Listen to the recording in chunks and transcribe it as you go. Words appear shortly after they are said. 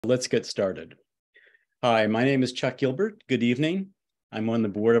Let's get started. Hi, my name is Chuck Gilbert. Good evening. I'm on the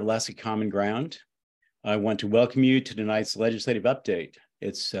board of Alaska Common Ground. I want to welcome you to tonight's legislative update.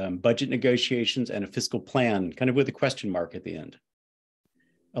 It's budget negotiations and a fiscal plan, kind of with a question mark at the end.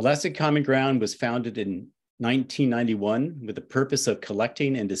 Alaska Common Ground was founded in 1991 with the purpose of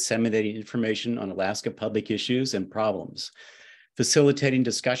collecting and disseminating information on Alaska public issues and problems, facilitating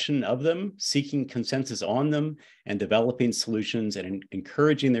discussion of them, seeking consensus on them, and developing solutions and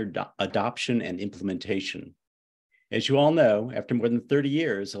encouraging their adoption and implementation. As you all know, after more than 30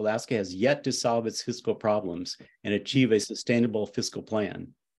 years, Alaska has yet to solve its fiscal problems and achieve a sustainable fiscal plan.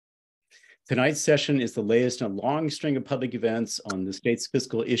 Tonight's session is the latest in a long string of public events on the state's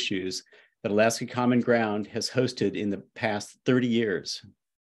fiscal issues that Alaska Common Ground has hosted in the past 30 years.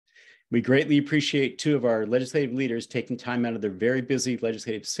 We greatly appreciate two of our legislative leaders taking time out of their very busy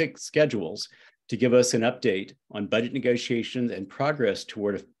legislative schedules to give us an update on budget negotiations and progress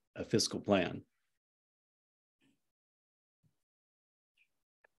toward a fiscal plan.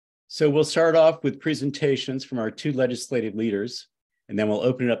 So we'll start off with presentations from our two legislative leaders, and then we'll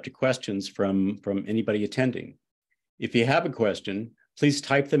open it up to questions from anybody attending. If you have a question, please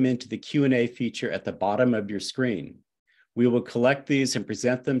type them into the Q&A feature at the bottom of your screen. We will collect these and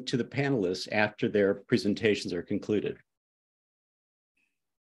present them to the panelists after their presentations are concluded.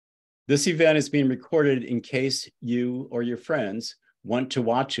 This event is being recorded in case you or your friends want to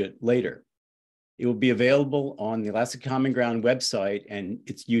watch it later. It will be available on the Alaska Common Ground website and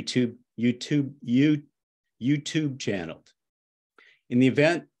its YouTube channel. In the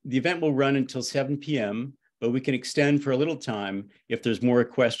event will run until 7 p.m., but we can extend for a little time if there's more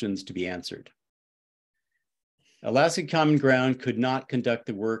questions to be answered. Alaska Common Ground could not conduct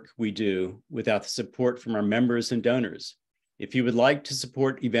the work we do without the support from our members and donors. If you would like to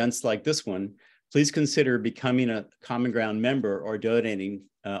support events like this one, please consider becoming a Common Ground member or donating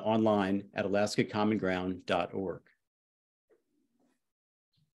online at alaskacommonground.org.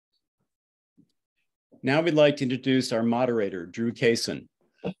 Now we'd like to introduce our moderator, Drew Kaysen,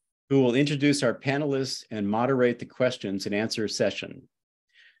 who will introduce our panelists and moderate the questions and answer session.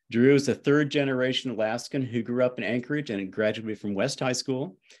 Drew is a third-generation Alaskan who grew up in Anchorage and graduated from West High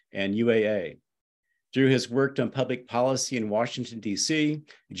School and UAA. Drew has worked on public policy in Washington, D.C.,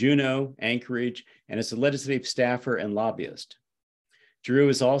 Juneau, Anchorage, and as a legislative staffer and lobbyist. Drew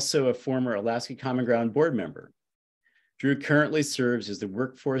is also a former Alaska Common Ground board member. Drew currently serves as the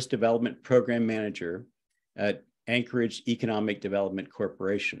Workforce Development Program Manager at Anchorage Economic Development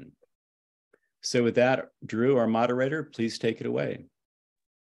Corporation. So with that, Drew, our moderator, please take it away.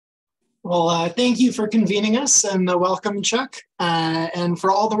 Well, thank you for convening us and welcome, Chuck, and for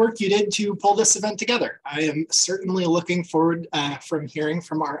all the work you did to pull this event together. I am certainly looking forward from hearing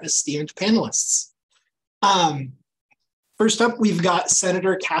from our esteemed panelists. First up, we've got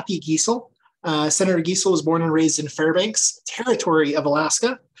Senator Cathy Giessel. Senator Giessel was born and raised in Fairbanks, Territory of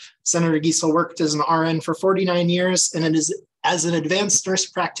Alaska. Senator Giessel worked as an RN for 49 years and as an advanced nurse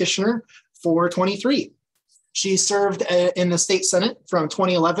practitioner for 23. She served in the state Senate from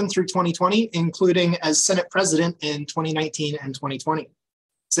 2011 through 2020, including as Senate President in 2019 and 2020.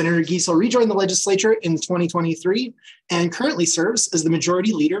 Senator Giessel rejoined the legislature in 2023 and currently serves as the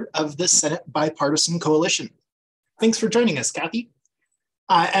majority leader of the Senate Bipartisan Coalition. Thanks for joining us, Cathy.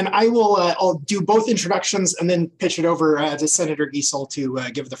 And I'll do both introductions and then pitch it over to Senator Giessel to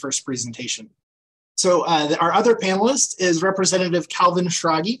give the first presentation. So our other panelist is Representative Calvin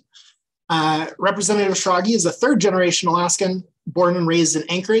Schrage. Representative Schrage is a third-generation Alaskan, born and raised in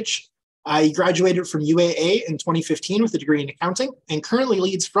Anchorage. He graduated from UAA in 2015 with a degree in accounting and currently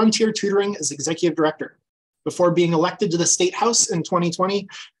leads Frontier Tutoring as executive director. Before being elected to the State House in 2020,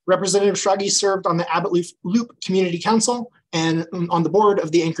 Representative Schrage served on the Abbott Loop Community Council and on the board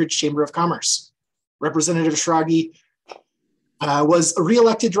of the Anchorage Chamber of Commerce. Representative Schrage was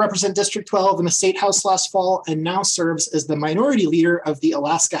reelected to represent District 12 in the State House last fall and now serves as the minority leader of the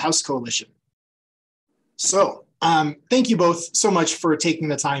Alaska House Coalition. So thank you both so much for taking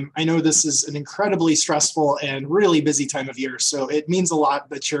the time. I know this is an incredibly stressful and really busy time of year, so it means a lot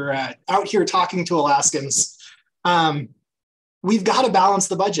that you're out here talking to Alaskans. We've got to balance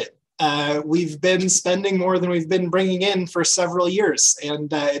the budget. We've been spending more than we've been bringing in for several years,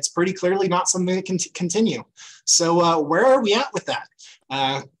 and it's pretty clearly not something that can continue. So where are we at with that?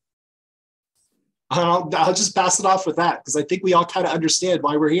 I'll just pass it off with that because I think we all kind of understand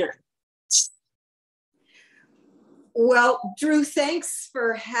why we're here. Well, Drew, thanks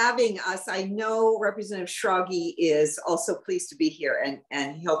for having us. I know Representative Schrage is also pleased to be here,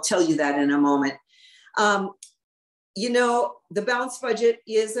 and he'll tell you that in a moment. You know, the balanced budget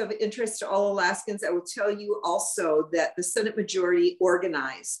is of interest to all Alaskans. I will tell you also that the Senate majority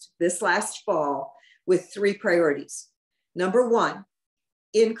organized this last fall with 3 priorities. Number 1,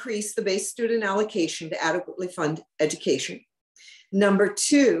 increase the base student allocation to adequately fund education. Number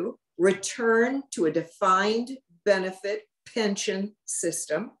 2, return to a defined benefit pension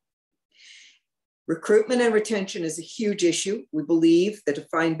system. Recruitment and retention is a huge issue. We believe the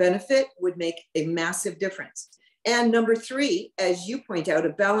defined benefit would make a massive difference. And number 3, as you point out, a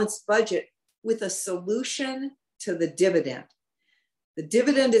balanced budget with a solution to the dividend. The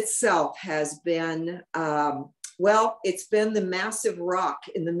dividend itself has been, well, it's been the massive rock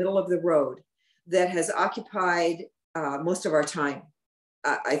in the middle of the road that has occupied most of our time.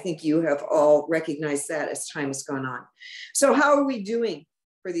 I think you have all recognized that as time has gone on. So how are we doing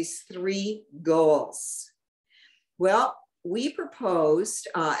for these 3 goals? Well, we proposed,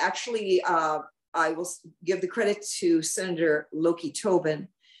 I will give the credit to Senator Loki Tobin.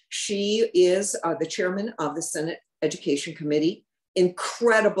 She is the chairman of the Senate Education Committee.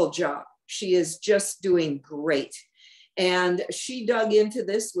 Incredible job. She is just doing great. And she dug into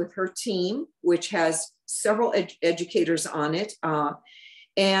this with her team, which has several educators on it.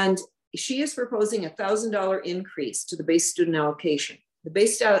 And she is proposing a $1,000 increase to the base student allocation. The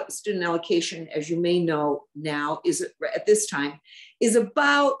base student allocation, as you may know now, is at this time, is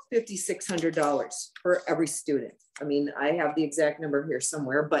about $5,600 for every student. I mean, I have the exact number here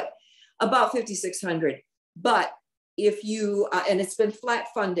somewhere, but about $5,600. But if you, and it's been flat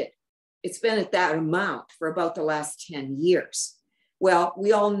funded, it's been at that amount for about the last 10 years. Well,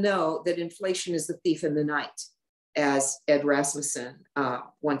 we all know that inflation is the thief in the night, as Ed Rasmussen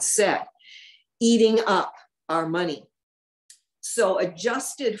once said, eating up our money. So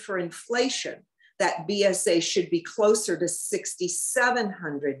adjusted for inflation, that BSA should be closer to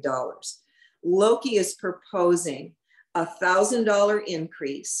 $6,700. Loki is proposing a $1,000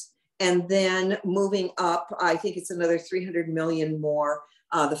 increase and then moving up, I think it's another 300 million more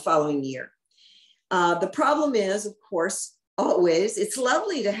the following year. The problem is, of course, always, it's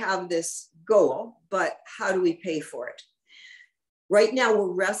lovely to have this goal, but how do we pay for it? Right now,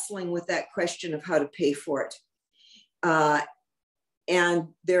 we're wrestling with that question of how to pay for it. And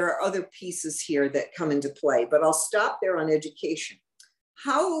there are other pieces here that come into play, but I'll stop there on education.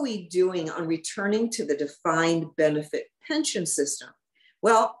 How are we doing on returning to the defined benefit pension system?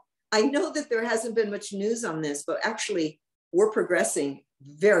 Well, I know that there hasn't been much news on this, but actually we're progressing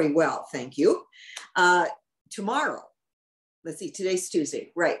very well, thank you. Tomorrow, let's see, today's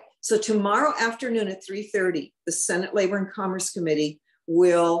Tuesday, right. So tomorrow afternoon at 3:30, the Senate Labor and Commerce Committee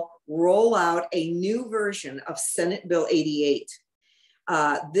will roll out a new version of Senate Bill 88.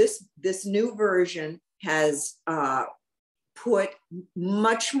 This new version has put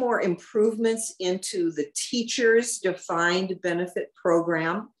much more improvements into the teachers' defined benefit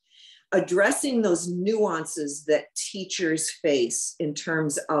program, addressing those nuances that teachers face in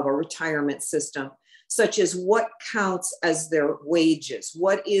terms of a retirement system, such as what counts as their wages,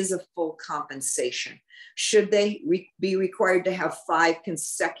 what is a full compensation? Should they be required to have 5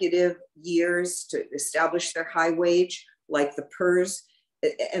 consecutive years to establish their high wage, like the PERS?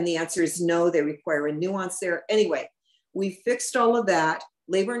 And the answer is no, they require a nuance there. Anyway, we fixed all of that.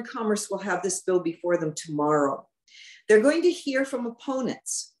 Labor and Commerce will have this bill before them tomorrow. They're going to hear from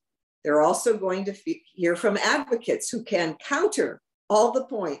opponents. They're also going to hear from advocates who can counter all the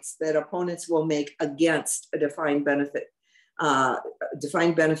points that opponents will make against a defined benefit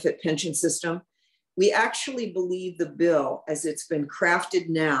pension system. We actually believe the bill, as it's been crafted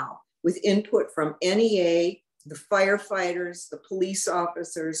now, with input from NEA, the firefighters, the police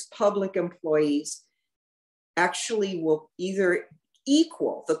officers, public employees, actually will either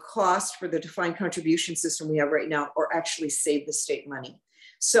equal the cost for the defined contribution system we have right now or actually save the state money.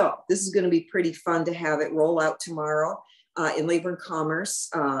 So this is going to be pretty fun to have it roll out tomorrow in Labor and Commerce.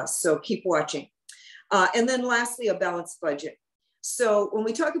 So keep watching. And then lastly, a balanced budget. So when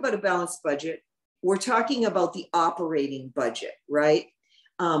we talk about a balanced budget, we're talking about the operating budget, right?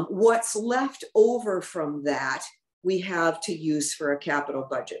 What's left over from that, we have to use for a capital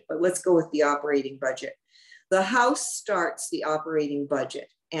budget. But let's go with the operating budget. The House starts the operating budget,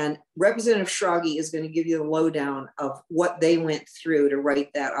 and Representative Schrage is going to give you the lowdown of what they went through to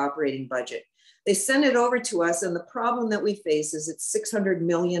write that operating budget. They send it over to us, and the problem that we face is it's $600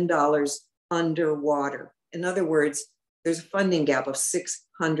 million underwater. In other words, there's a funding gap of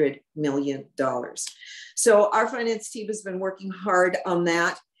 $600 million. So our finance team has been working hard on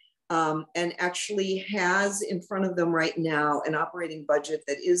that and actually has in front of them right now an operating budget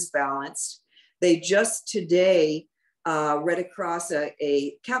that is balanced. They just today read across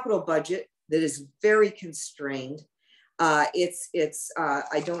a capital budget that is very constrained.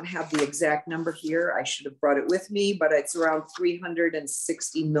 I don't have the exact number here. I should have brought it with me, but it's around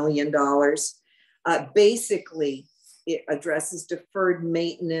 $360 million. Basically, it addresses deferred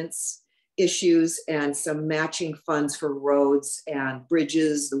maintenance issues and some matching funds for roads and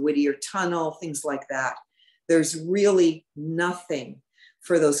bridges, the Whittier Tunnel, things like that. There's really nothing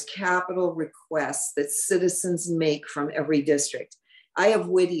for those capital requests that citizens make from every district. I have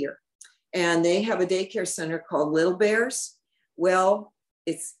Whittier, and they have a daycare center called Little Bears. Well,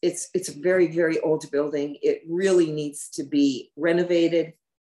 it's a very, very old building. It really needs to be renovated.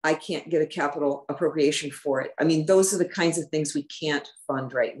 I can't get a capital appropriation for it. I mean, those are the kinds of things we can't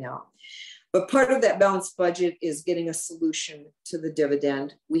fund right now. But part of that balanced budget is getting a solution to the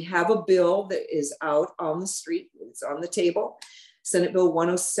dividend. We have a bill that is out on the street. It's on the table, Senate Bill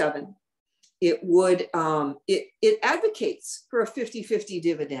 107. It advocates for a 50-50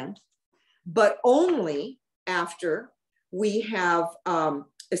 dividend, but only after we have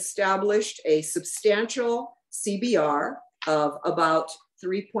established a substantial CBR of about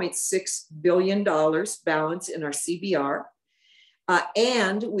 $3.6 billion balance in our CBR.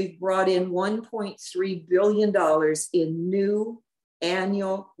 And we've brought in $1.3 billion in new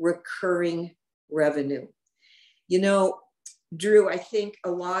annual recurring revenue. You know, Drew, I think a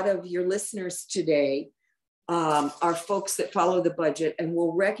lot of your listeners today are folks that follow the budget and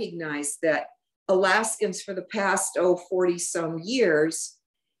will recognize that Alaskans for the past 40 some years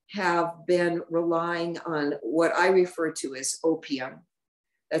have been relying on what I refer to as OPM.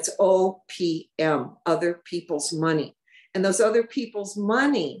 That's OPM, other people's money. And those other people's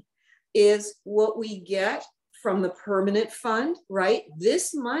money is what we get from the permanent fund, right?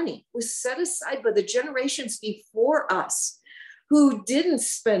 This money was set aside by the generations before us who didn't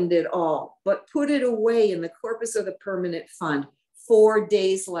spend it all, but put it away in the corpus of the permanent fund for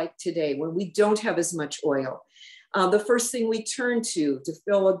days like today when we don't have as much oil. The first thing we turn to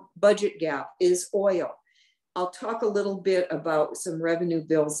fill a budget gap is oil. I'll talk a little bit about some revenue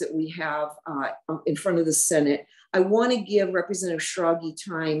bills that we have in front of the Senate. I want to give Representative Schrage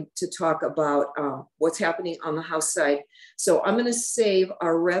time to talk about what's happening on the House side. So I'm going to save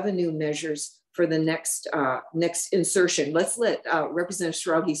our revenue measures for the next insertion. Let's let Representative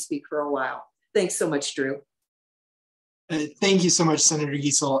Schrage speak for a while. Thanks so much, Drew. Thank you so much, Senator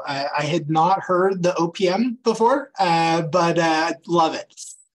Giessel. I had not heard the OPM before, but love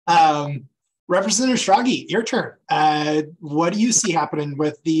it. Representative Schrage, your turn. What do you see happening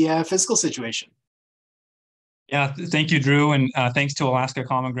with the fiscal situation? Yeah, thank you, Drew, and thanks to Alaska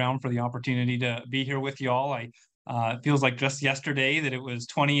Common Ground for the opportunity to be here with you all. It feels like just yesterday that it was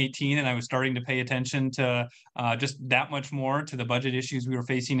 2018 and I was starting to pay attention to just that much more to the budget issues we were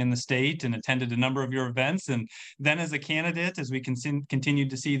facing in the state and attended a number of your events. And then as a candidate, as we continued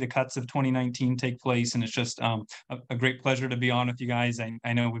to see the cuts of 2019 take place, and it's just a great pleasure to be on with you guys.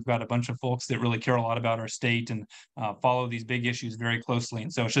 I know we've got a bunch of folks that really care a lot about our state and follow these big issues very closely.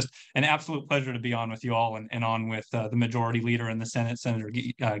 And so it's just an absolute pleasure to be on with you all and on with the majority leader in the Senate, Senator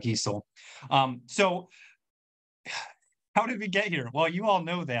Giessel. So how did we get here? Well, you all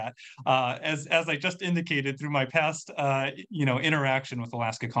know that, as I just indicated through my past, interaction with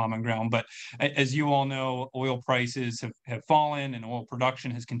Alaska Common Ground. But as you all know, oil prices have fallen and oil production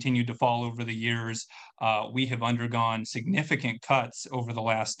has continued to fall over the years. We have undergone significant cuts over the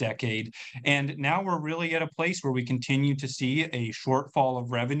last decade. And now we're really at a place where we continue to see a shortfall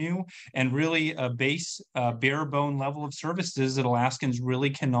of revenue and really a base bare bone level of services that Alaskans really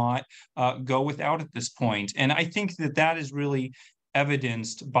cannot go without at this point. And I think that is really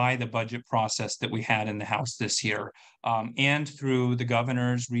evidenced by the budget process that we had in the House this year and through the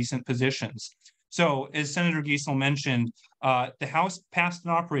governor's recent positions. So as Senator Giessel mentioned, the House passed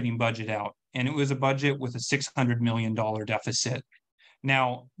an operating budget out, and it was a budget with a $600 million deficit.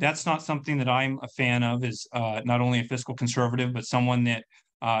 Now, that's not something that I'm a fan of as not only a fiscal conservative, but someone that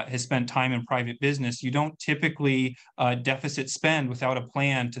has spent time in private business. You don't typically deficit spend without a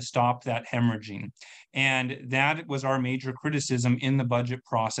plan to stop that hemorrhaging. And that was our major criticism in the budget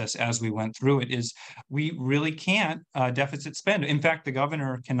process as we went through it, is we really can't deficit spend. In fact, the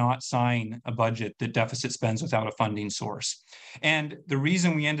governor cannot sign a budget that deficit spends without a funding source. And the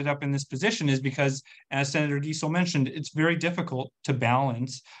reason we ended up in this position is because, as Senator Giessel mentioned, it's very difficult to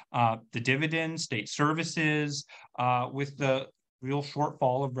balance the dividends, state services, with the real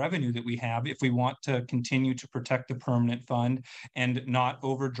shortfall of revenue that we have if we want to continue to protect the permanent fund and not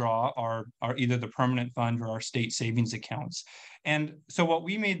overdraw our either the permanent fund or our state savings accounts. And so what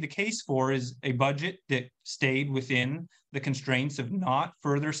we made the case for is a budget that stayed within the constraints of not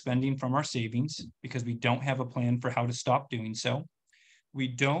further spending from our savings, because we don't have a plan for how to stop doing so. We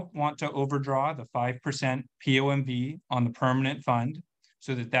don't want to overdraw the 5% POMV on the permanent fund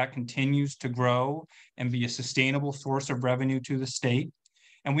so that that continues to grow and be a sustainable source of revenue to the state.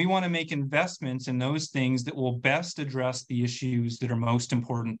 And we want to make investments in those things that will best address the issues that are most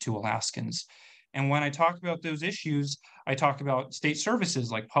important to Alaskans. And when I talk about those issues, I talk about state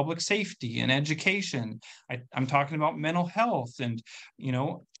services like public safety and education. I'm talking about mental health and,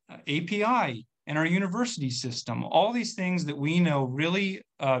 API and our university system, all these things that we know really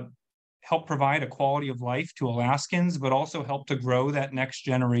help provide a quality of life to Alaskans, but also help to grow that next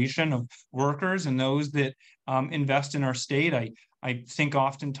generation of workers and those that invest in our state. I think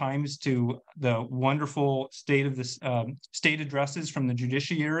oftentimes to the wonderful state addresses from the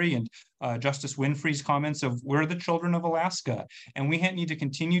judiciary and Justice Winfrey's comments of we're the children of Alaska. And we need to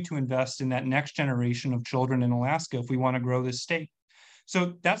continue to invest in that next generation of children in Alaska if we want to grow this state.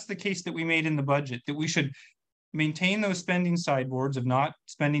 So that's the case that we made in the budget, that we should maintain those spending sideboards of not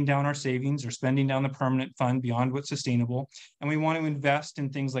spending down our savings or spending down the permanent fund beyond what's sustainable. And we want to invest in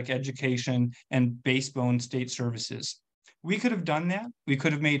things like education and basebone state services. We could have done that. We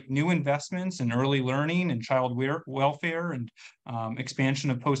could have made new investments in early learning and child welfare and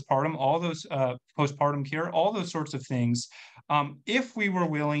expansion of postpartum, all those postpartum care, all those sorts of things, if we were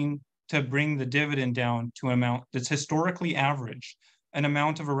willing to bring the dividend down to an amount that's historically average, an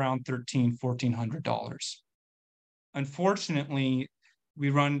amount of around $1,400. Unfortunately,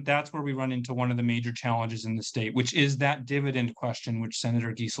 that's where we run into one of the major challenges in the state, which is that dividend question, which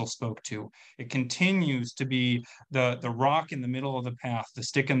Senator Giessel spoke to. It continues to be the rock in the middle of the path, the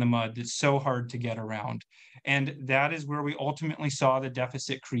stick in the mud that's so hard to get around. And that is where we ultimately saw the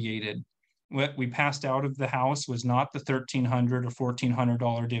deficit created. What we passed out of the House was not the $1,300 or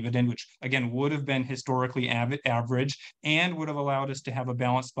 $1,400 dividend, which again would have been historically average and would have allowed us to have a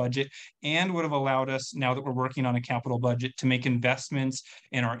balanced budget and would have allowed us, now that we're working on a capital budget, to make investments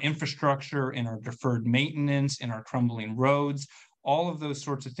in our infrastructure, in our deferred maintenance, in our crumbling roads, all of those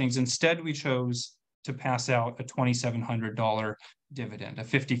sorts of things. Instead, we chose to pass out a $2,700 dividend, a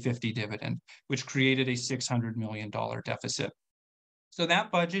 50-50 dividend, which created a $600 million deficit. So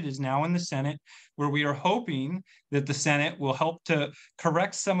that budget is now in the Senate, where we are hoping that the Senate will help to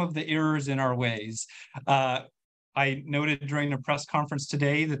correct some of the errors in our ways. I noted during a press conference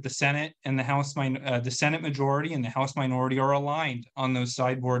today that the Senate and the Senate majority and the House minority are aligned on those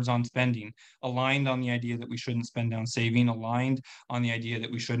sideboards on spending, aligned on the idea that we shouldn't spend down saving, aligned on the idea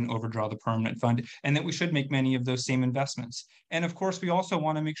that we shouldn't overdraw the permanent fund, and that we should make many of those same investments. And of course, we also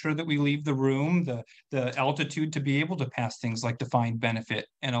want to make sure that we leave the room, the altitude to be able to pass things like defined benefit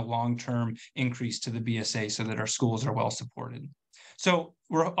and a long-term increase to the BSA so that our schools are well supported. So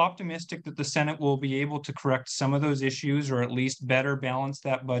we're optimistic that the Senate will be able to correct some of those issues, or at least better balance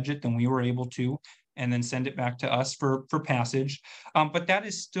that budget than we were able to, and then send it back to us for passage. But that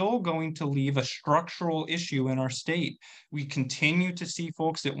is still going to leave a structural issue in our state. We continue to see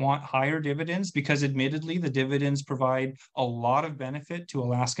folks that want higher dividends because admittedly, the dividends provide a lot of benefit to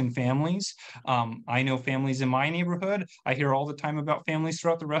Alaskan families. I know families in my neighborhood. I hear all the time about families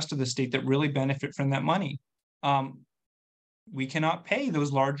throughout the rest of the state that really benefit from that money. We cannot pay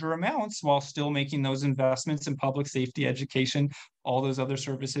those larger amounts while still making those investments in public safety, education, all those other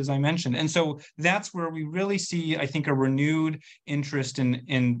services I mentioned. And so that's where we really see, I think, a renewed interest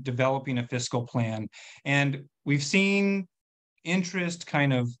in developing a fiscal plan. And we've seen interest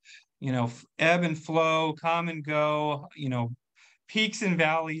kind of, ebb and flow, come and go, peaks and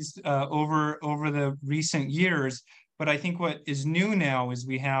valleys over the recent years. But I think what is new now is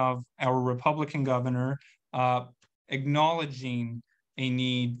we have our Republican governor acknowledging a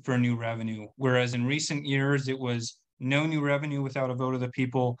need for new revenue, whereas in recent years it was no new revenue without a vote of the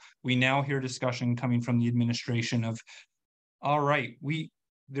people. We now hear discussion coming from the administration of, all right,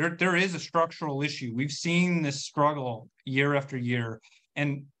 there is a structural issue. We've seen this struggle year after year,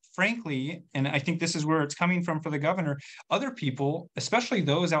 and frankly, and I think this is where it's coming from for the governor, other people, especially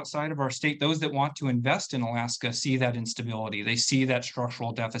those outside of our state, those that want to invest in Alaska, see that instability. They see that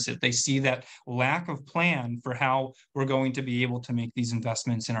structural deficit. They see that lack of plan for how we're going to be able to make these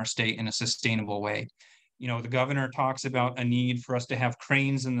investments in our state in a sustainable way. The governor talks about a need for us to have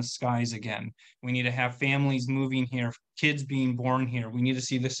cranes in the skies again. We need to have families moving here, kids being born here. We need to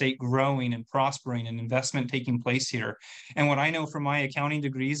see the state growing and prospering and investment taking place here. And what I know from my accounting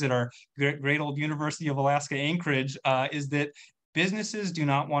degrees at our great old University of Alaska Anchorage is that businesses do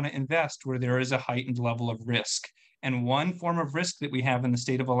not want to invest where there is a heightened level of risk. And one form of risk that we have in the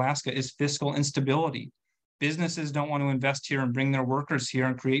state of Alaska is fiscal instability. Businesses don't want to invest here and bring their workers here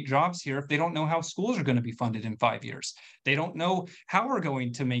and create jobs here if they don't know how schools are going to be funded in 5 years. They don't know how we're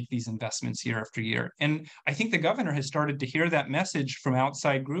going to make these investments year after year. And I think the governor has started to hear that message from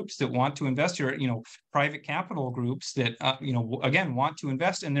outside groups that want to invest here, private capital groups that, again, want to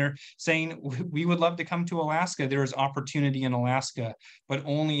invest. And they're saying, we would love to come to Alaska. There is opportunity in Alaska, but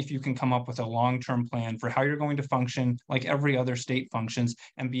only if you can come up with a long-term plan for how you're going to function like every other state functions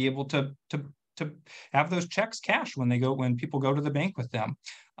and be able to have those checks cashed when people go to the bank with them.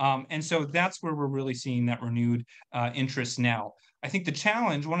 And so that's where we're really seeing that renewed interest now. I think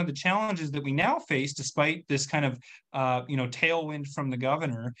one of the challenges that we now face, despite this kind of tailwind from the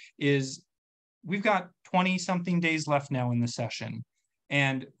governor, is we've got 20-something days left now in the session.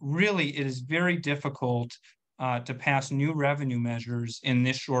 And really, it is very difficult to pass new revenue measures in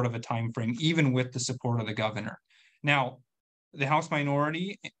this short of a time frame, even with the support of the governor. Now, the House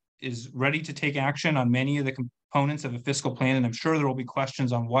minority is ready to take action on many of the components of a fiscal plan, and I'm sure there will be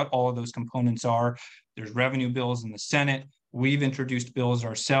questions on what all of those components are. There's revenue bills in the Senate. We've introduced bills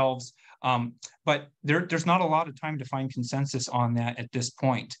ourselves, but there's not a lot of time to find consensus on that at this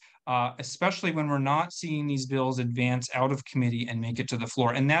point. Especially when we're not seeing these bills advance out of committee and make it to the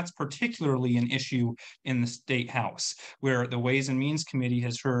floor. And that's particularly an issue in the State House, where the Ways and Means Committee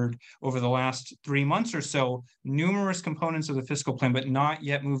has heard over the last 3 months or so numerous components of the fiscal plan, but not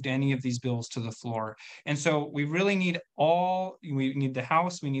yet moved any of these bills to the floor. And so we really need we need the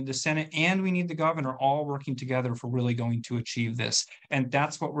House, we need the Senate, and we need the governor all working together if we're really going to achieve this. And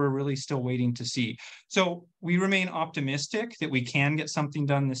that's what we're really still waiting to see. So we remain optimistic that we can get something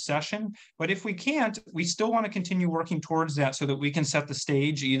done this session, but if we can't, we still want to continue working towards that so that we can set the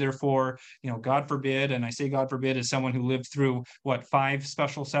stage either for, God forbid, and I say God forbid as someone who lived through 5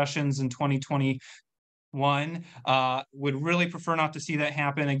 special sessions in 2021, would really prefer not to see that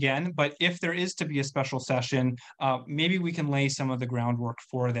happen again. But if there is to be a special session, maybe we can lay some of the groundwork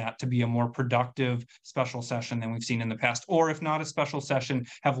for that to be a more productive special session than we've seen in the past. Or if not a special session,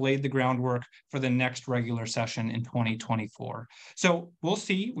 have laid the groundwork for the next regular session in 2024. So we'll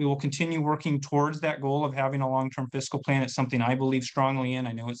see. We will continue working towards that goal of having a long-term fiscal plan. It's something I believe strongly in.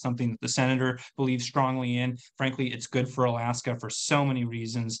 I know it's something that the senator believes strongly in. Frankly, it's good for Alaska for so many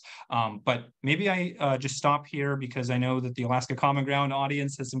reasons. But maybe I just stop here because I know that the Alaska Common Ground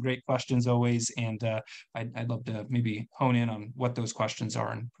audience has some great questions always, and I'd love to maybe hone in on what those questions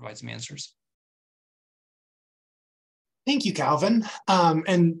are and provide some answers. Thank you, Calvin,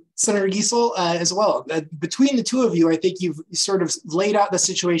 and Senator Giessel as well. Between the two of you, I think you've sort of laid out the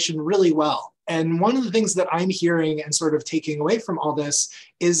situation really well. And one of the things that I'm hearing and sort of taking away from all this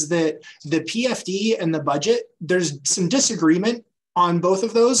is that the PFD and the budget, there's some disagreement on both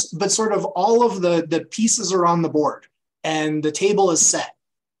of those, but sort of all of the pieces are on the board and the table is set.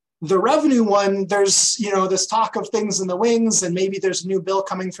 The revenue one, there's, this talk of things in the wings, and maybe there's a new bill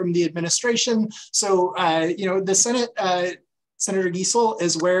coming from the administration. So, the Senate, Senator Giessel,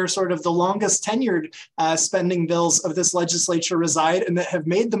 is where sort of the longest tenured spending bills of this legislature reside and that have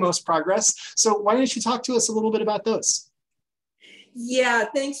made the most progress. So why don't you talk to us a little bit about those? Yeah,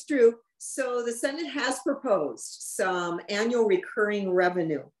 thanks, Drew. So the Senate has proposed some annual recurring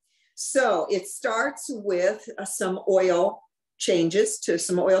revenue. So it starts with some oil changes to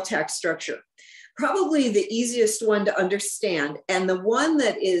some oil tax structure. Probably the easiest one to understand, and the one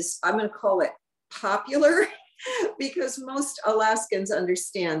that is, I'm going to call it popular, because most Alaskans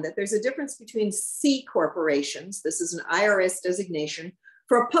understand that there's a difference between C corporations. This is an IRS designation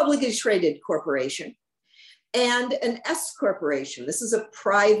for a publicly traded corporation, and an S corporation. This is a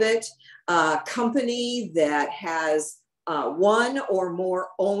private company that has one or more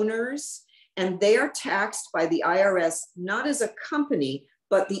owners, and they are taxed by the IRS, not as a company,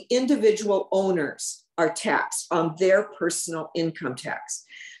 but the individual owners are taxed on their personal income tax.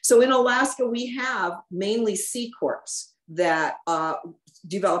 So in Alaska, we have mainly C Corps that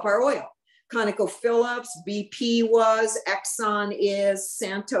develop our oil. ConocoPhillips, BP was, Exxon is,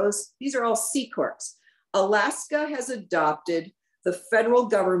 Santos, these are all C Corps. Alaska has adopted the federal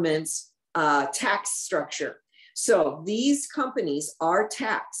government's tax structure. So these companies are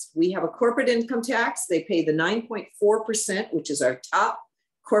taxed. We have a corporate income tax. They pay the 9.4%, which is our top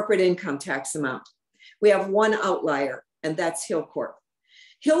corporate income tax amount. We have one outlier, and that's Hillcorp.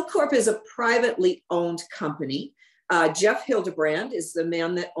 Hillcorp is a privately owned company. Jeff Hildebrand is the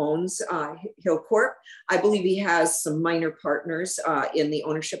man that owns Hillcorp. I believe he has some minor partners in the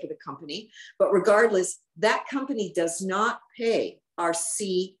ownership of the company. But regardless, that company does not pay our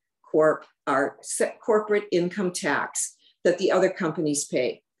C Corp, our corporate income tax that the other companies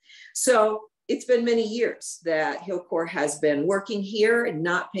pay. So it's been many years that Hillcorp has been working here and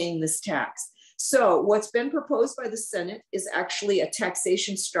not paying this tax. So what's been proposed by the Senate is actually a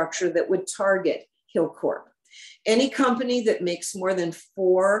taxation structure that would target Hillcorp. Any company that makes more than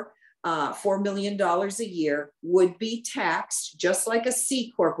 $4 million a year would be taxed, just like a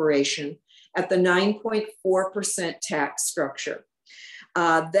C corporation, at the 9.4% tax structure.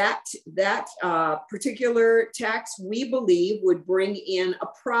 That particular tax, we believe, would bring in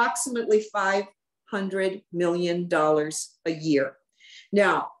approximately $500 million a year.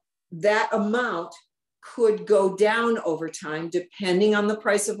 Now, that amount could go down over time, depending on the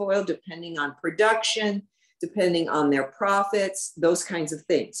price of oil, depending on production, depending on their profits, those kinds of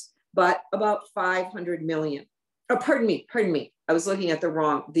things. But about 500 million. Oh, pardon me. I was looking at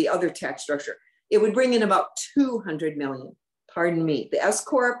the other tax structure. It would bring in about 200 million. Pardon me. The S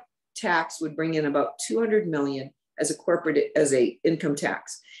Corp tax would bring in about 200 million as a income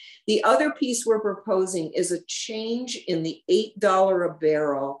tax. The other piece we're proposing is a change in the $8 a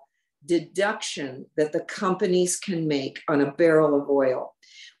barrel deduction that the companies can make on a barrel of oil.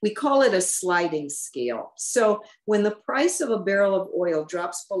 We call it a sliding scale. So when the price of a barrel of oil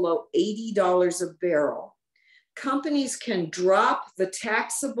drops below $80 a barrel, companies can drop the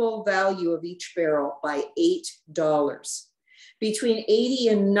taxable value of each barrel by $8. Between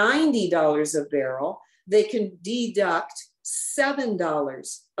 $80 and $90 a barrel, they can deduct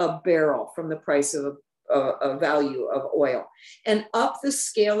 $7 a barrel from the price of a value of oil. And up the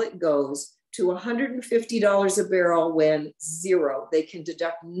scale it goes to $150 a barrel when zero. They can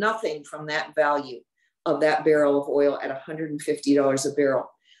deduct nothing from that value of that barrel of oil at $150 a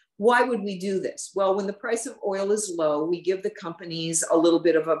barrel. Why would we do this? Well, when the price of oil is low, we give the companies a little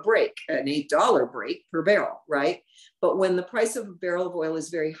bit of a break, an $8 break per barrel, right? But when the price of a barrel of oil is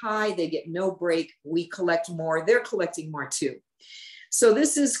very high, they get no break. We collect more. They're collecting more too. So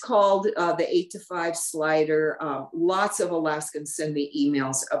this is called the 8 to 5 slider. Lots of Alaskans send me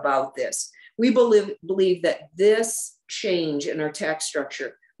emails about this. We believe that this change in our tax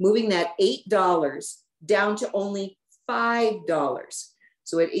structure, moving that $8 down to only $5.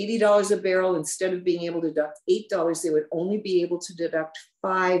 So at $80 a barrel, instead of being able to deduct $8, they would only be able to deduct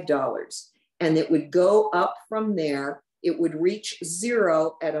 $5. And it would go up from there. It would reach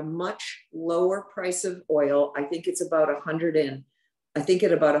zero at a much lower price of oil. I think it's about at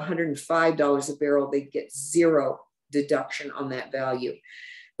about $105 a barrel, they get zero deduction on that value.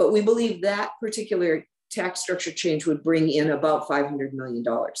 But we believe that particular tax structure change would bring in about $500 million.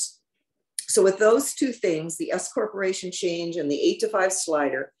 So with those two things, the S corporation change and the 8 to 5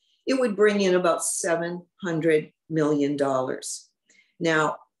 slider, it would bring in about $700 million.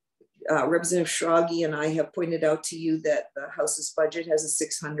 Now, Representative Schrage and I have pointed out to you that the House's budget has a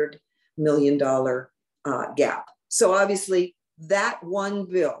 $600 million gap. So obviously that one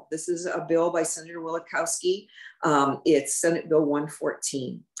bill, this is a bill by Senator Wielechowski, it's Senate Bill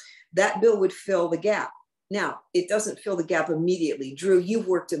 114. That bill would fill the gap. Now, it doesn't fill the gap immediately. Drew, you've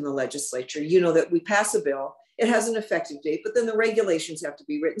worked in the legislature. You know that we pass a bill, it has an effective date, but then the regulations have to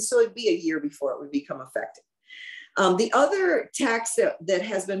be written. So it'd be a year before it would become effective. The other tax that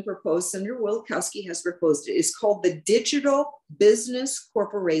has been proposed, Senator Wielechowski has proposed it, is called the Digital Business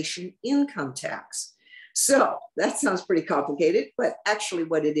Corporation Income Tax. So that sounds pretty complicated, but actually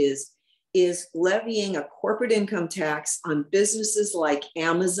what it is levying a corporate income tax on businesses like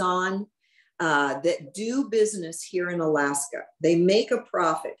Amazon that do business here in Alaska. They make a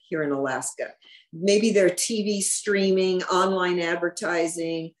profit here in Alaska. Maybe they're TV streaming, online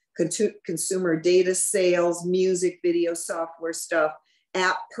advertising, consumer data sales, music, video, software stuff,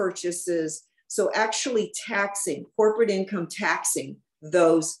 app purchases. So actually taxing, corporate income taxing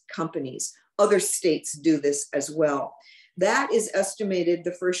those companies. Other states do this as well. That is estimated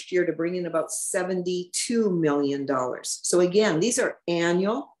the first year to bring in about $72 million. So again, these are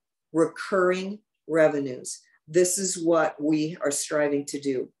annual recurring revenues. This is what we are striving to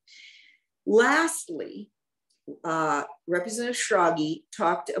do. Lastly, Representative Schrage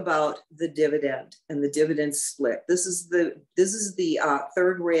talked about the dividend and the dividend split. This is the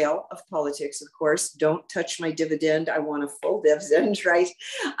third rail of politics, of course. Don't touch my dividend. I want a full dividend, right?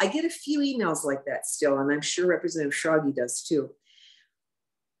 I get a few emails like that still, and I'm sure Representative Schrage does too.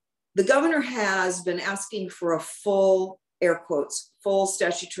 The governor has been asking for a full, air quotes, full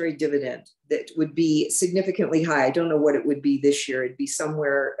statutory dividend that would be significantly high. I don't know what it would be this year. It'd be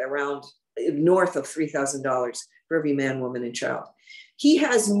somewhere around north of $3,000 for every man, woman, and child. He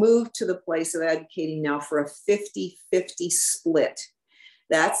has moved to the place of advocating now for a 50-50 split.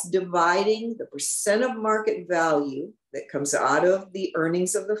 That's dividing the percent of market value that comes out of the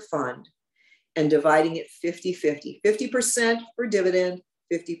earnings of the fund and dividing it 50-50, 50% for dividend,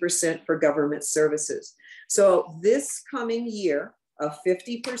 50% for government services. So this coming year a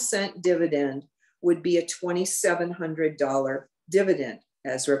 50% dividend would be a $2,700 dividend,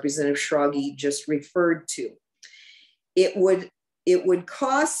 as Representative Schrage just referred to. It would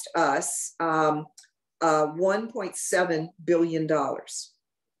cost us $1.7 billion.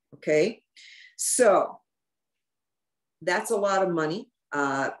 Okay, so that's a lot of money,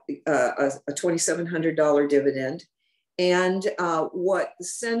 a $2,700 dividend. And what the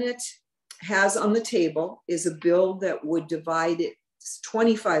Senate has on the table is a bill that would divide it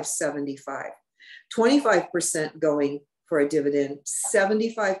 25-75, 25% going for a dividend,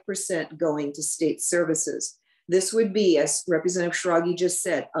 75% going to state services. This would be, as Representative Schrage just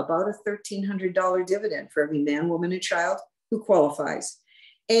said, about a $1,300 dividend for every man, woman, and child who qualifies.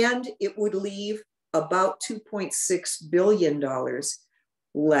 And it would leave about $2.6 billion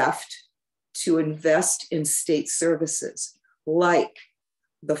left to invest in state services, like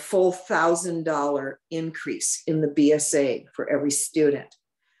the full $1,000 increase in the BSA for every student.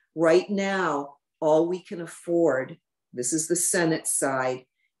 Right now, all we can afford, this is the Senate side,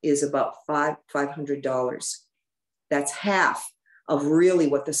 is about $500. That's half of really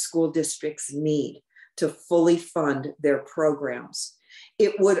what the school districts need to fully fund their programs.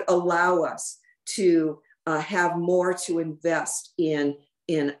 It would allow us to have more to invest in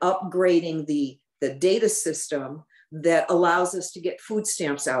upgrading the data system that allows us to get food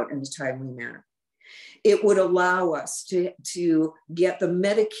stamps out in a timely manner. It would allow us to get the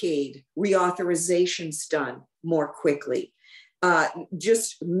Medicaid reauthorizations done more quickly.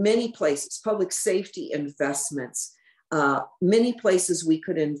 Just many places, public safety investments, many places we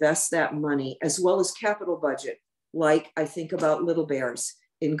could invest that money, as well as capital budget, like I think about Little Bears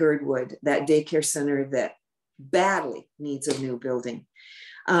in Girdwood, that daycare center that badly needs a new building.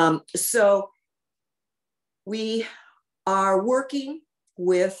 So we are working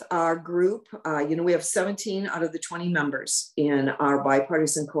with our group. We have 17 out of the 20 members in our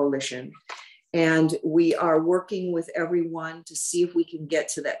bipartisan coalition. And we are working with everyone to see if we can get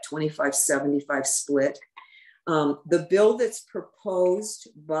to that 25-75 split. The bill that's proposed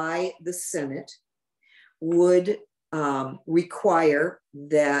by the Senate would require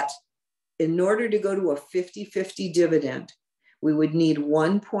that in order to go to a 50-50 dividend, we would need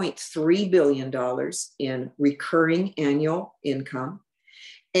 $1.3 billion in recurring annual income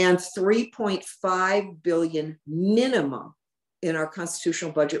and $3.5 billion minimum in our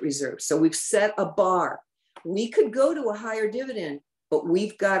constitutional budget reserve. So we've set a bar. We could go to a higher dividend, but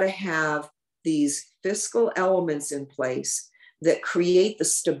we've got to have these fiscal elements in place that create the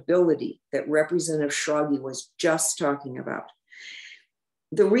stability that Representative Schrage was just talking about.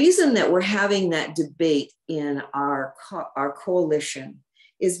 The reason that we're having that debate in our coalition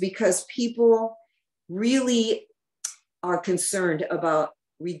is because people really are concerned about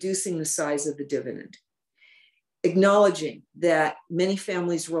reducing the size of the dividend, acknowledging that many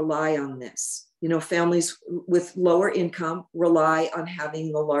families rely on this. Families with lower income rely on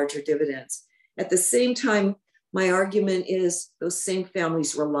having the larger dividends. At the same time, my argument is those same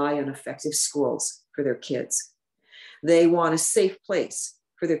families rely on effective schools for their kids. They want a safe place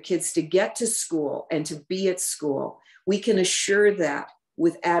for their kids to get to school and to be at school. We can assure that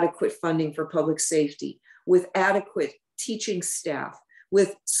with adequate funding for public safety, with adequate teaching staff,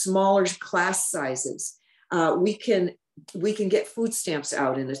 with smaller class sizes. We can get food stamps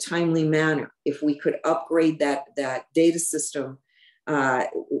out in a timely manner if we could upgrade that data system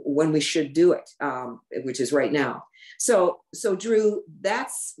when we should do it, which is right now. So Drew,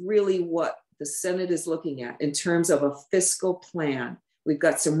 that's really what the Senate is looking at in terms of a fiscal plan. We've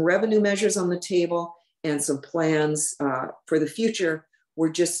got some revenue measures on the table and some plans for the future. We're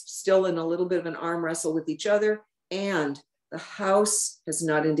just still in a little bit of an arm wrestle with each other, and the House has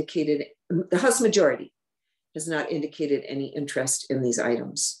not indicated, the House majority has not indicated any interest in these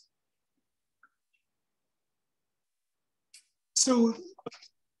items. So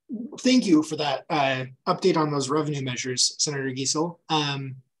thank you for that update on those revenue measures, Senator Giessel.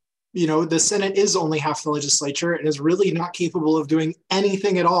 The Senate is only half the legislature and is really not capable of doing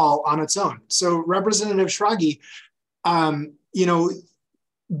anything at all on its own. So Representative Schrage,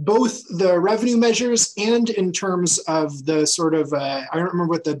 both the revenue measures and in terms of the sort of, I don't remember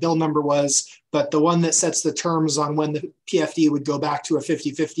what the bill number was, but the one that sets the terms on when the PFD would go back to a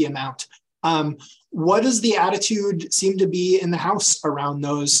 50-50 amount. What does the attitude seem to be in the House around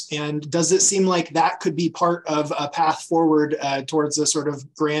those? And does it seem like that could be part of a path forward towards a sort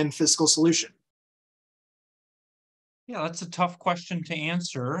of grand fiscal solution? Yeah, that's a tough question to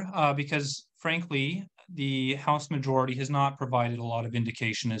answer because frankly, the House majority has not provided a lot of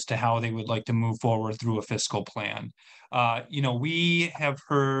indication as to how they would like to move forward through a fiscal plan. We have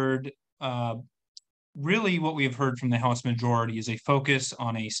heard really what we've heard from the House majority is a focus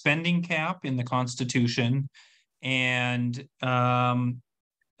on a spending cap in the Constitution and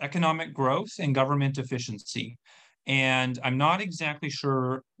economic growth and government efficiency. And I'm not exactly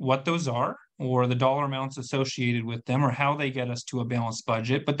sure what those are or the dollar amounts associated with them or how they get us to a balanced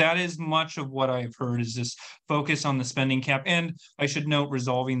budget. But that is much of what I've heard is this focus on the spending cap. And I should note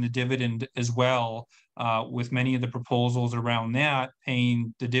resolving the dividend as well, with many of the proposals around that,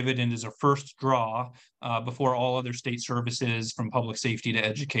 paying the dividend as a first draw before all other state services from public safety to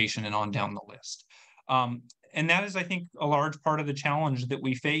education and on down the list. And that is, I think, a large part of the challenge that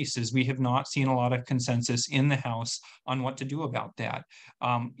we face is we have not seen a lot of consensus in the House on what to do about that.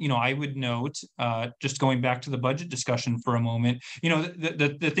 I would note, just going back to the budget discussion for a moment,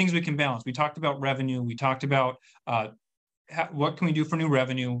 the things we can balance. We talked about revenue. We talked about what can we do for new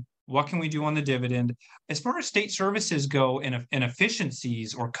revenue? What can we do on the dividend? As far as state services go and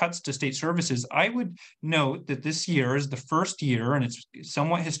efficiencies or cuts to state services, I would note that this year is the first year, and it's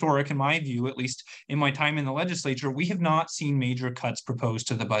somewhat historic in my view, at least in my time in the legislature, we have not seen major cuts proposed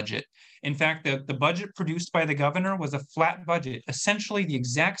to the budget. In fact, the budget produced by the governor was a flat budget, essentially the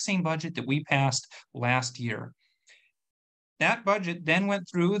exact same budget that we passed last year. That budget then went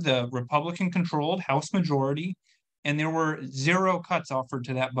through the Republican-controlled House majority, and there were zero cuts offered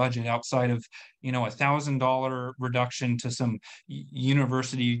to that budget outside of, $1,000 reduction to some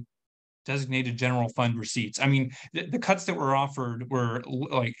university designated general fund receipts. I mean, the cuts that were offered were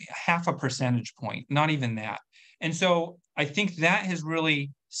like half a percentage point, not even that. And so I think that has really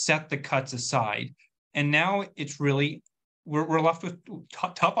set the cuts aside. And now it's really, we're left with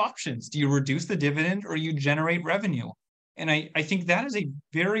tough options. Do you reduce the dividend or you generate revenue? And I think that is a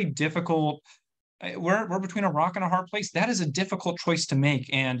very difficult, we're between a rock and a hard place. That is a difficult choice to make.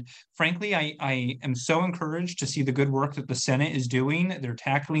 And frankly, I am so encouraged to see the good work that the Senate is doing. They're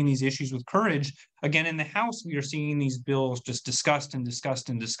tackling these issues with courage. Again, in the House, we are seeing these bills just discussed and discussed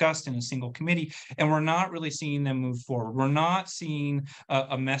and discussed in a single committee, and we're not really seeing them move forward. We're not seeing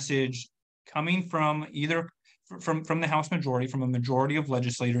a message coming from either from the House majority, from a majority of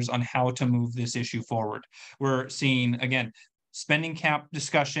legislators on how to move this issue forward. We're seeing, again, spending cap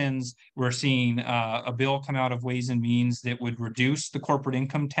discussions. We're seeing a bill come out of Ways and Means that would reduce the corporate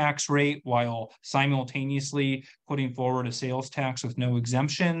income tax rate while simultaneously putting forward a sales tax with no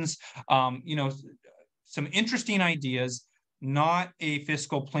exemptions. Some interesting ideas, not a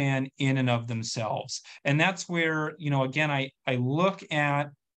fiscal plan in and of themselves. And that's where, again, I look at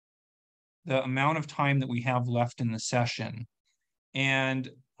the amount of time that we have left in the session, and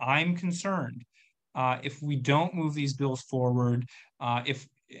I'm concerned. If we don't move these bills forward, if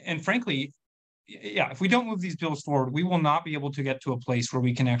we don't move these bills forward, we will not be able to get to a place where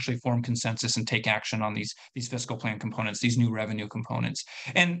we can actually form consensus and take action on these fiscal plan components, these new revenue components.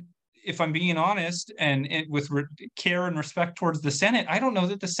 And if I'm being honest, and with care and respect towards the Senate, I don't know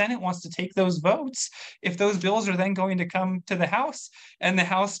that the Senate wants to take those votes if those bills are then going to come to the House and the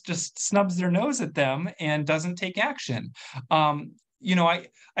House just snubs their nose at them and doesn't take action. I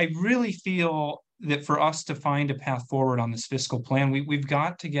really feel that for us to find a path forward on this fiscal plan, we've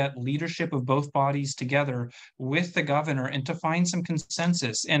got to get leadership of both bodies together with the governor and to find some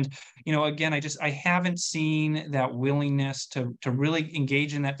consensus. And, again, I haven't seen that willingness to really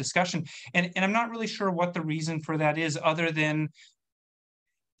engage in that discussion. And I'm not really sure what the reason for that is, other than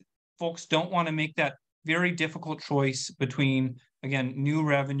folks don't want to make that very difficult choice between, again, new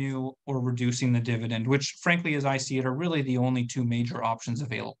revenue or reducing the dividend, which frankly, as I see it, are really the only two major options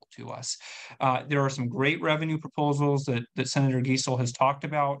available to us. There are some great revenue proposals that Senator Giessel has talked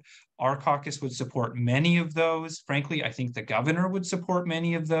about. Our caucus would support many of those. Frankly, I think the governor would support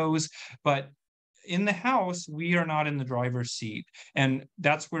many of those, but in the House, we are not in the driver's seat. And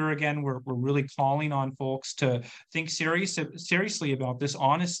that's where, again, we're really calling on folks to think seriously about this,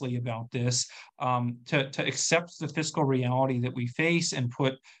 honestly about this, to accept the fiscal reality that we face and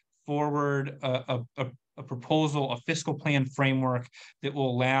put forward a proposal, a fiscal plan framework that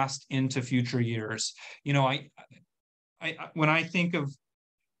will last into future years. When I think of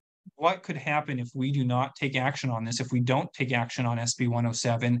what could happen if we do not take action on this, if we don't take action on SB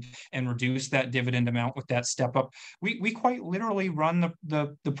 107 and reduce that dividend amount with that step up, we quite literally run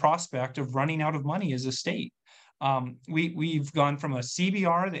the prospect of running out of money as a state. We've gone from a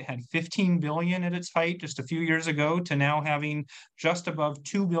CBR that had $15 billion at its height just a few years ago to now having just above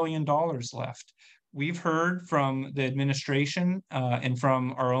 $2 billion left. We've heard from the administration and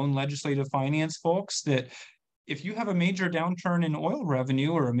from our own legislative finance folks that if you have a major downturn in oil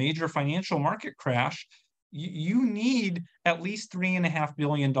revenue or a major financial market crash, you need at least $3.5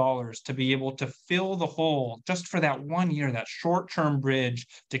 billion to be able to fill the hole just for that 1 year, that short-term bridge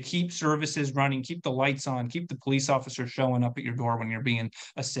to keep services running, keep the lights on, keep the police officers showing up at your door when you're being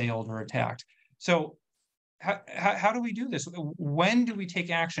assailed or attacked. So how do we do this? When do we take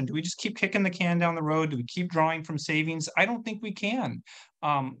action? Do we just keep kicking the can down the road? Do we keep drawing from savings? I don't think we can.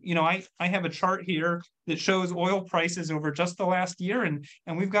 You know, I have a chart here that shows oil prices over just the last year, and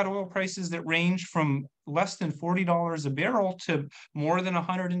we've got oil prices that range from less than $40 a barrel to more than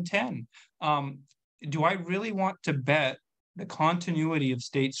 110. Do I really want to bet the continuity of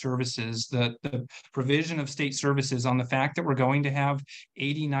state services, the provision of state services on the fact that we're going to have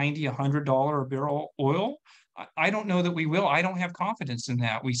 $80, $90, $100 a barrel oil? I don't know that we will. I don't have confidence in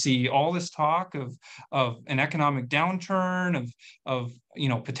that. We see all this talk of an economic downturn, of you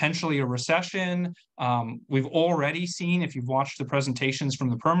know, potentially a recession. We've already seen, if you've watched the presentations from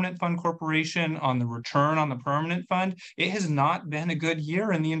the Permanent Fund Corporation on the return on the permanent fund, it has not been a good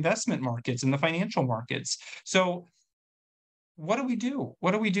year in the investment markets, in the financial markets. So what do we do?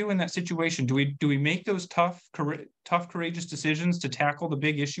 What do we do in that situation? Do we make those tough, courageous decisions to tackle the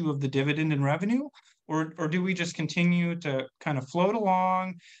big issue of the dividend and revenue? Or do we just continue to kind of float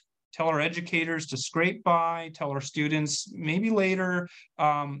along, tell our educators to scrape by, tell our students maybe later?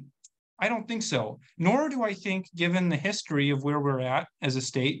 I don't think so. Nor do I think, given the history of where we're at as a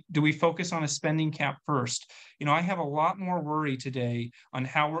state, do we focus on a spending cap first? You know, I have a lot more worry today on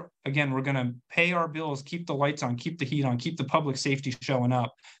how we're going to pay our bills, keep the lights on, keep the heat on, keep the public safety showing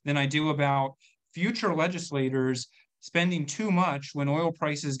up, than I do about future legislators spending too much when oil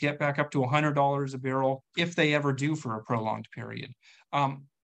prices get back up to $100 a barrel, if they ever do for a prolonged period.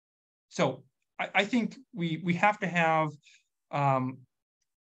 So I think we have to have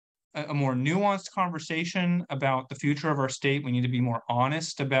a more nuanced conversation about the future of our state. We need to be more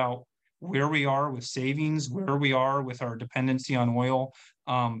honest about where we are with savings, where we are with our dependency on oil,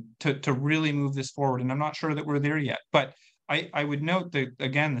 to really move this forward. And I'm not sure that we're there yet, but I would note that,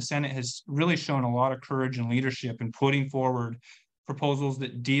 again, the Senate has really shown a lot of courage and leadership in putting forward proposals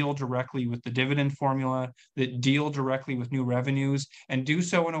that deal directly with the dividend formula, that deal directly with new revenues, and do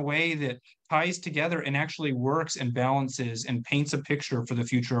so in a way that ties together and actually works and balances and paints a picture for the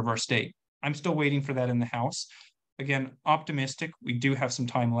future of our state. I'm still waiting for that in the House. Again, optimistic. We do have some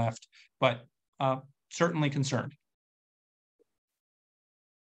time left, but certainly concerned.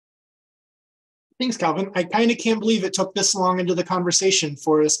 Thanks, Calvin. I kind of can't believe it took this long into the conversation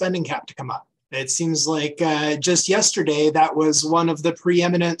for a spending cap to come up. It seems like just yesterday, that was one of the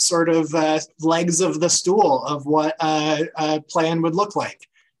preeminent sort of legs of the stool of what a plan would look like.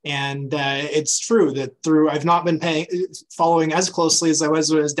 And it's true that I've not been following as closely as I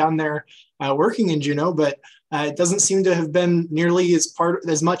was down there working in Juneau, but it doesn't seem to have been nearly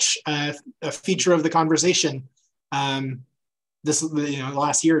as much a feature of the conversation the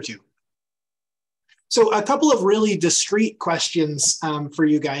last year or two. So a couple of really discrete questions for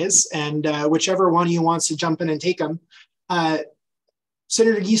you guys, and whichever one of you wants to jump in and take them.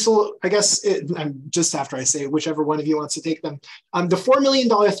 Senator Giessel, I guess just after I say whichever one of you wants to take them. The $4 million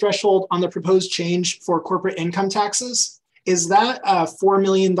threshold on the proposed change for corporate income taxes, is that $4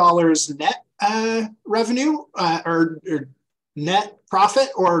 million net revenue or net profit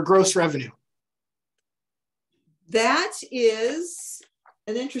or gross revenue? That is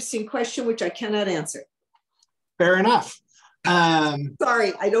an interesting question, which I cannot answer. Fair enough.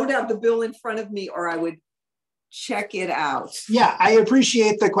 Sorry, I don't have the bill in front of me, or I would check it out. Yeah, I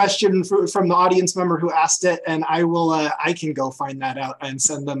appreciate the question from the audience member who asked it, and I can go find that out and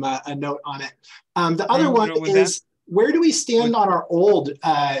send them a note on it. The other one is, where do we stand on our old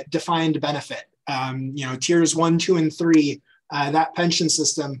defined benefit? Tiers 1, 2, and 3, that pension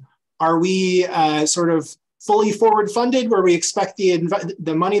system. Are we sort of fully forward funded, where we expect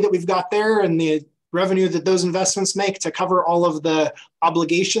the money that we've got there and the revenue that those investments make to cover all of the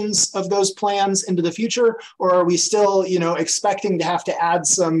obligations of those plans into the future? Or are we still, expecting to have to add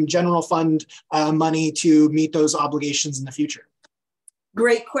some general fund money to meet those obligations in the future?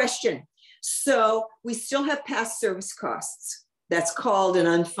 Great question. So we still have past service costs. That's called an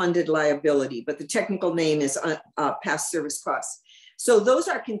unfunded liability, but the technical name is past service costs. So those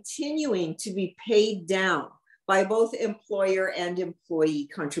are continuing to be paid down by both employer and employee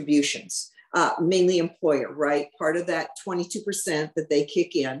contributions, mainly employer, right? Part of that 22% that they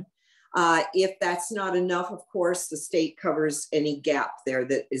kick in. If that's not enough, of course, the state covers any gap there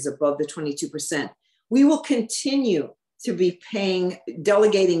that is above the 22%. We will continue to be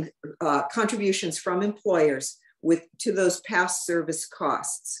delegating contributions from employers to those past service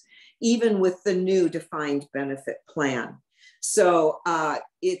costs, even with the new defined benefit plan. So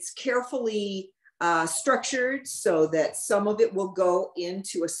it's carefully structured so that some of it will go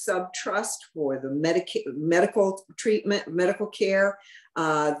into a sub-trust for the medical treatment, medical care,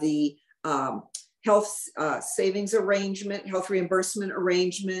 the health savings arrangement, health reimbursement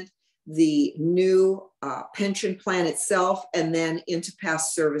arrangement, the new pension plan itself, and then into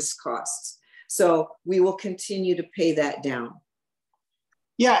past service costs. So we will continue to pay that down.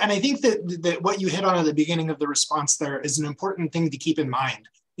 Yeah, and I think that what you hit on at the beginning of the response there is an important thing to keep in mind.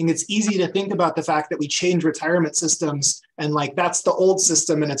 I think it's easy to think about the fact that we change retirement systems and like that's the old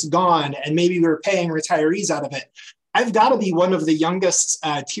system and it's gone and maybe we're paying retirees out of it. I've got to be one of the youngest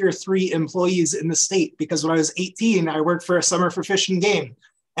tier 3 employees in the state because when I was 18, I worked for a summer for Fish and Game.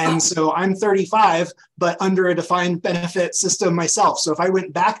 And so I'm 35, but under a defined benefit system myself. So if I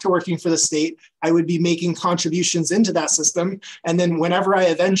went back to working for the state, I would be making contributions into that system. And then whenever I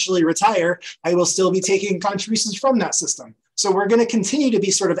eventually retire, I will still be taking contributions from that system. So we're going to continue to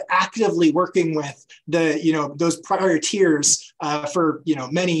be sort of actively working with the, those prior tiers for,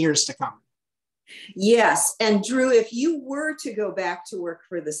 many years to come. Yes. And Drew, if you were to go back to work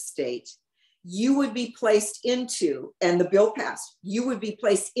for the state, you would be placed into, and the bill passed, you would be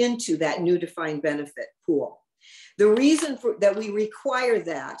placed into that new defined benefit pool. The reason that we require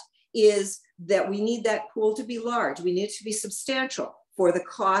that is that we need that pool to be large. We need it to be substantial for the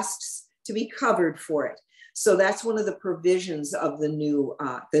costs to be covered for it. So that's one of the provisions of the new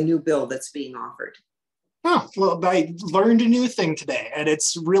bill that's being offered. Oh, well, I learned a new thing today, and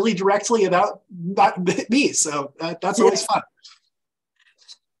it's really directly about me. So that's always fun.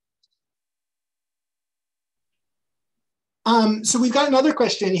 So we've got another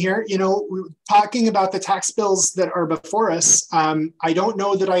question here. We're talking about the tax bills that are before us. I don't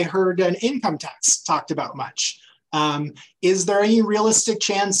know that I heard an income tax talked about much. Is there any realistic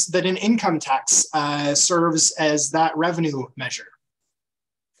chance that an income tax serves as that revenue measure?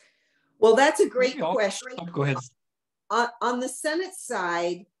 Well, that's a great question. Go ahead. On the Senate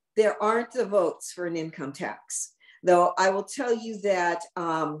side, there aren't the votes for an income tax, though I will tell you that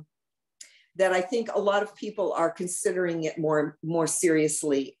that I think a lot of people are considering it more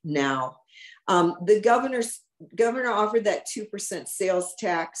seriously now. The governor offered that 2% sales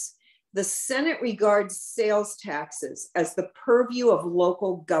tax. The Senate regards sales taxes as the purview of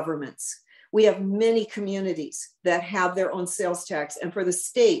local governments. We have many communities that have their own sales tax, and for the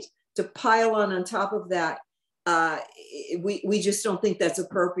state to pile on top of that, we just don't think that's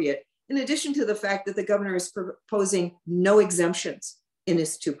appropriate. In addition to the fact that the governor is proposing no exemptions in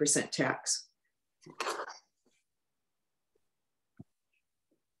his 2% tax.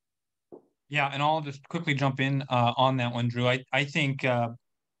 Yeah, and I'll just quickly jump in on that one, Drew. I think,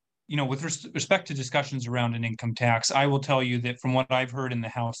 with respect to discussions around an income tax, I will tell you that from what I've heard in the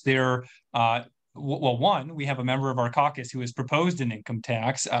House, one, we have a member of our caucus who has proposed an income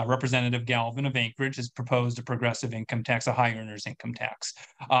tax. Representative Calvin of Anchorage has proposed a progressive income tax, a high earners income tax.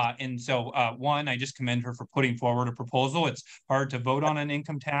 One, I just commend her for putting forward a proposal. It's hard to vote on an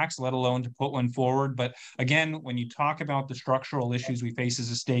income tax, let alone to put one forward. But again, when you talk about the structural issues we face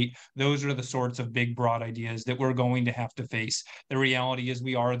as a state, those are the sorts of big, broad ideas that we're going to have to face. The reality is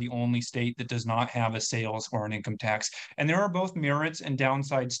we are the only state that does not have a sales or an income tax. And there are both merits and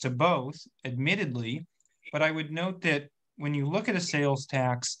downsides to both, admittedly. But I would note that when you look at a sales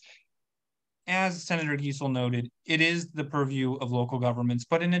tax, as Senator Giessel noted, it is the purview of local governments.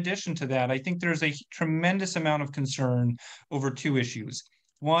 But in addition to that, I think there's a tremendous amount of concern over two issues.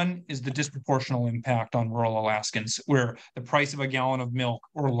 One is the disproportional impact on rural Alaskans, where the price of a gallon of milk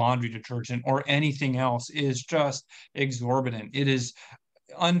or laundry detergent or anything else is just exorbitant. It is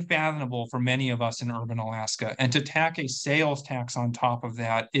unfathomable for many of us in urban Alaska. And to tack a sales tax on top of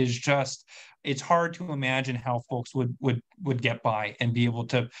that is just, it's hard to imagine how folks would get by and be able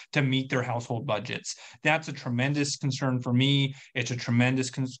to meet their household budgets. That's a tremendous concern for me. It's a tremendous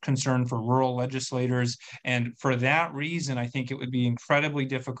concern for rural legislators. And for that reason, I think it would be incredibly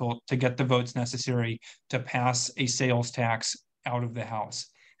difficult to get the votes necessary to pass a sales tax out of the House.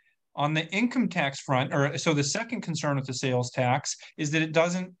 On the income tax front, so the second concern with the sales tax is that it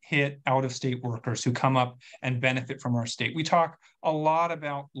doesn't hit out-of-state workers who come up and benefit from our state. We talk a lot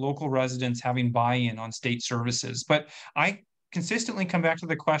about local residents having buy-in on state services, but I consistently come back to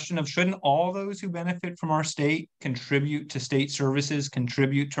the question of, shouldn't all those who benefit from our state contribute to state services,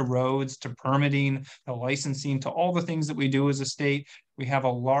 contribute to roads, to permitting, to licensing, to all the things that we do as a state? We have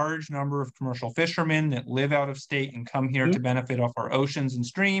a large number of commercial fishermen that live out of state and come here to benefit off our oceans and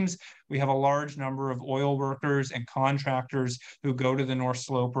streams. We have a large number of oil workers and contractors who go to the North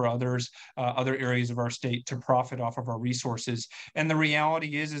Slope or other areas of our state to profit off of our resources. And the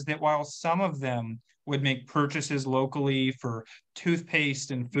reality is that while some of them would make purchases locally for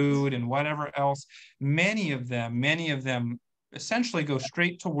toothpaste and food and whatever else, many of them essentially go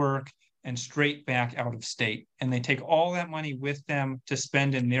straight to work and straight back out of state. And they take all that money with them to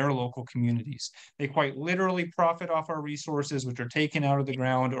spend in their local communities. They quite literally profit off our resources, which are taken out of the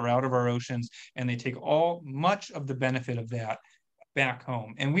ground or out of our oceans, and they take much of the benefit of that back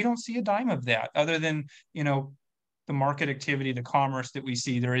home. And we don't see a dime of that other than, the market activity, the commerce that we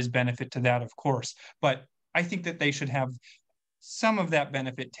see. There is benefit to that, of course, but I think that they should have some of that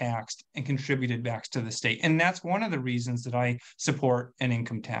benefit taxed and contributed back to the state. And that's one of the reasons that I support an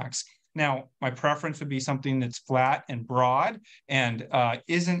income tax. Now, my preference would be something that's flat and broad and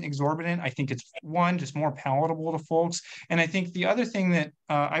isn't exorbitant. I think it's just more palatable to folks. And I think the other thing that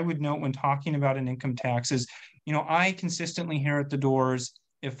I would note when talking about an income tax is, I consistently hear at the doors,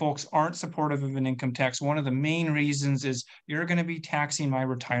 if folks aren't supportive of an income tax, one of the main reasons is you're going to be taxing my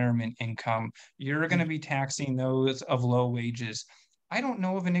retirement income. You're going to be taxing those of low wages. I don't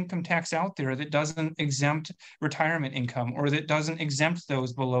know of an income tax out there that doesn't exempt retirement income or that doesn't exempt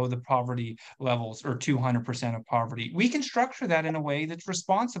those below the poverty levels or 200% of poverty. We can structure that in a way that's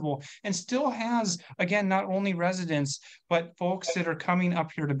responsible and still has, again, not only residents, but folks that are coming up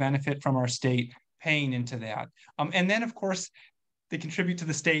here to benefit from our state paying into that. And then, of course, they contribute to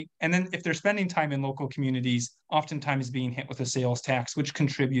the state. And then if they're spending time in local communities, oftentimes being hit with a sales tax, which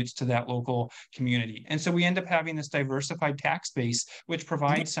contributes to that local community. And so we end up having this diversified tax base, which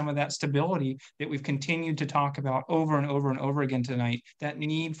provides some of that stability that we've continued to talk about over and over and over again tonight, that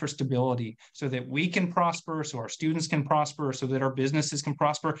need for stability so that we can prosper, so our students can prosper, so that our businesses can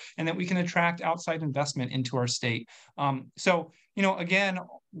prosper, and that we can attract outside investment into our state. Again,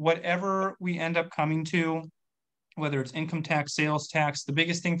 whatever we end up coming to, whether it's income tax, sales tax, the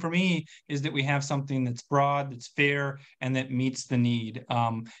biggest thing for me is that we have something that's broad, that's fair, and that meets the need.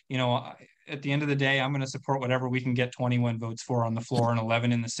 At the end of the day, I'm going to support whatever we can get 21 votes for on the floor and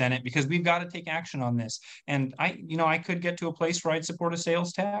 11 in the Senate, because we've got to take action on this. And I could get to a place where I'd support a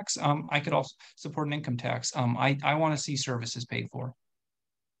sales tax. I could also support an income tax. I want to see services paid for.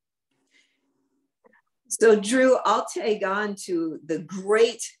 So Drew, I'll tag on to the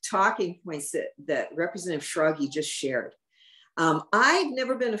great talking points that Representative Schrage just shared. I've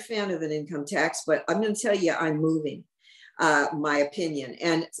never been a fan of an income tax, but I'm going to tell you, I'm moving my opinion.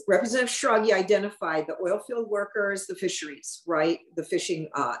 And Representative Schrage identified the oil field workers, the fisheries, right? The fishing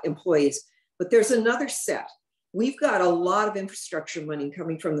employees. But there's another set. We've got a lot of infrastructure money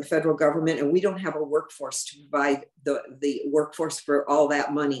coming from the federal government, and we don't have a workforce to provide the workforce for all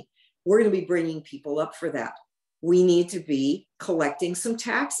that money. We're going to be bringing people up for that. We need to be collecting some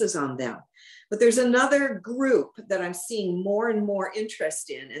taxes on them. But there's another group that I'm seeing more and more interest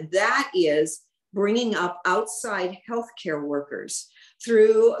in, and that is bringing up outside healthcare workers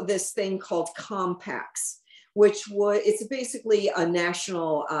through this thing called compacts, it's basically a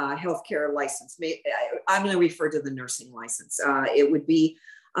national healthcare license. I'm going to refer to the nursing license. It would be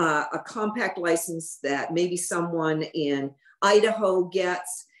a compact license that maybe someone in Idaho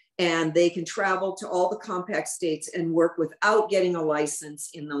gets, and they can travel to all the compact states and work without getting a license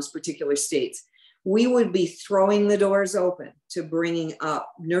in those particular states. We would be throwing the doors open to bringing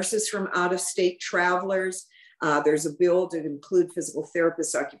up nurses from out of state, travelers. There's a bill to include physical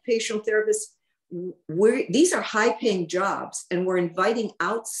therapists, occupational therapists. These are high paying jobs, and we're inviting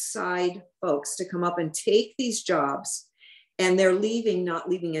outside folks to come up and take these jobs, and they're not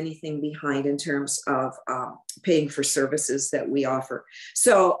leaving anything behind in terms of paying for services that we offer.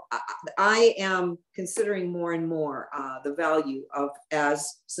 So I am considering more and more the value of, as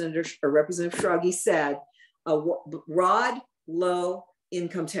Representative Schrage said, a broad, low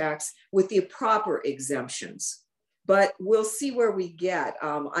income tax with the proper exemptions. But we'll see where we get.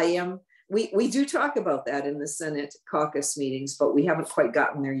 We do talk about that in the Senate caucus meetings, but we haven't quite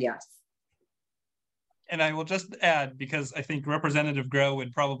gotten there yet. And I will just add, because I think Representative Grow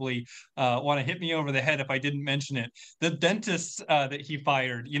would probably want to hit me over the head if I didn't mention it, the dentists that he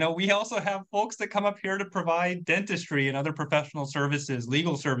fired. We also have folks that come up here to provide dentistry and other professional services,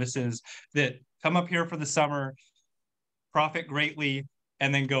 legal services, that come up here for the summer, profit greatly,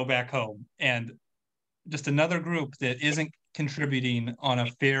 and then go back home. And just another group that isn't contributing on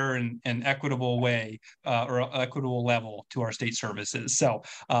a fair and equitable way or equitable level to our state services. So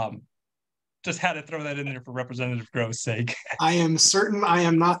just had to throw that in there for Representative Groh's sake. I am certain I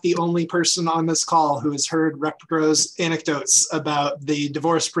am not the only person on this call who has heard Rep. Groh's anecdotes about the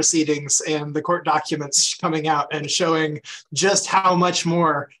divorce proceedings and the court documents coming out and showing just how much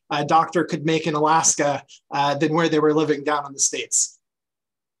more a doctor could make in Alaska than where they were living down in the States.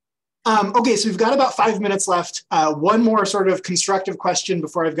 Okay, so we've got about 5 minutes left. One more sort of constructive question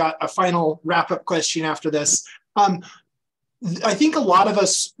before I've got a final wrap-up question after this. I think a lot of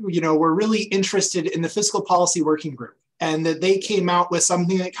us, were really interested in the Fiscal Policy Working Group, and that they came out with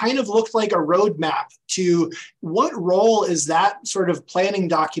something that kind of looked like a roadmap to what role is that sort of planning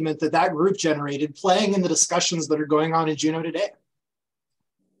document that group generated playing in the discussions that are going on in Juneau today?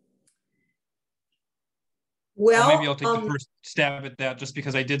 Well, maybe I'll take the first stab at that, just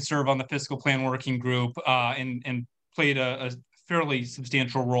because I did serve on the Fiscal Plan Working Group and played a fairly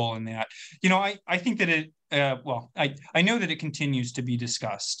substantial role in that. I think that it, I know that it continues to be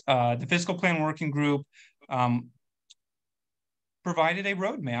discussed. The Fiscal Plan Working Group provided a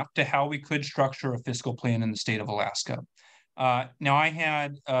roadmap to how we could structure a fiscal plan in the state of Alaska. Now, I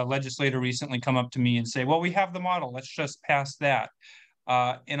had a legislator recently come up to me and say, well, we have the model, let's just pass that.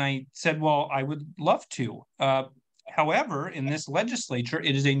 And I said, well, I would love to. However, in this legislature,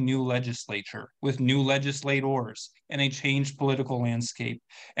 it is a new legislature with new legislators and a changed political landscape.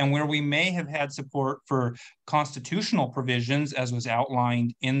 And where we may have had support for constitutional provisions, as was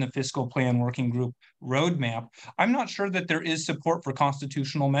outlined in the Fiscal Plan Working Group roadmap, I'm not sure that there is support for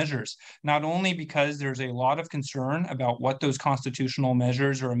constitutional measures, not only because there's a lot of concern about what those constitutional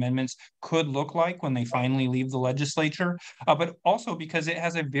measures or amendments could look like when they finally leave the legislature, but also because it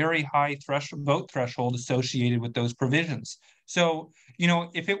has a very high vote threshold associated with those provisions. So,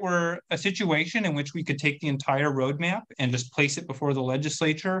 if it were a situation in which we could take the entire roadmap and just place it before the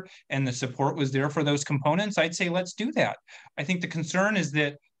legislature and the support was there for those components, I'd say let's do that. I think the concern is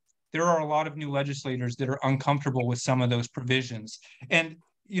that there are a lot of new legislators that are uncomfortable with some of those provisions. And,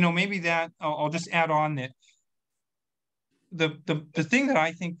 maybe that I'll just add on that the thing that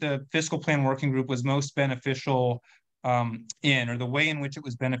I think the Fiscal Plan Working Group was most beneficial or the way in which it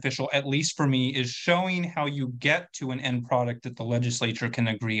was beneficial, at least for me, is showing how you get to an end product that the legislature can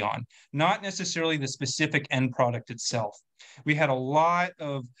agree on, not necessarily the specific end product itself. We had a lot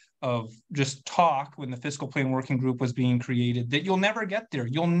of just talk when the Fiscal Plan Working Group was being created that you'll never get there.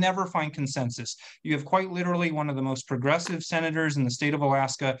 You'll never find consensus. You have quite literally one of the most progressive senators in the state of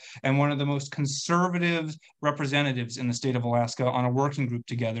Alaska and one of the most conservative representatives in the state of Alaska on a working group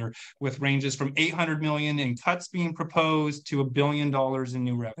together, with ranges from $800 million in cuts being proposed to $1 billion in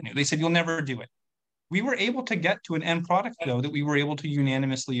new revenue. They said, you'll never do it. We were able to get to an end product, though, that we were able to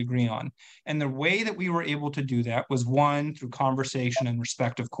unanimously agree on. And the way that we were able to do that was, one, through conversation and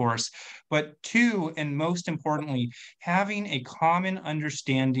respect, of course, but two, and most importantly, having a common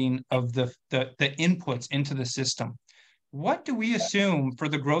understanding of the inputs into the system. What do we assume for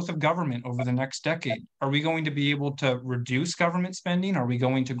the growth of government over the next decade? Are we going to be able to reduce government spending? Are we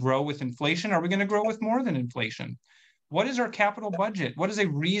going to grow with inflation? Are we going to grow with more than inflation? What is our capital budget? What is a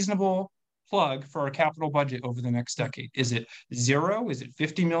reasonable plug for our capital budget over the next decade? Is it 0? Is it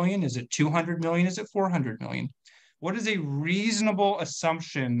 50 million? Is it 200 million? Is it 400 million? What is a reasonable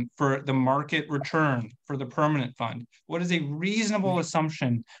assumption for the market return for the permanent fund? What is a reasonable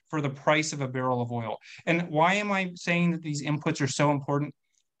assumption for the price of a barrel of oil? And why am I saying that these inputs are so important?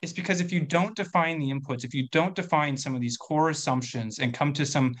 It's because if you don't define the inputs, if you don't define some of these core assumptions and come to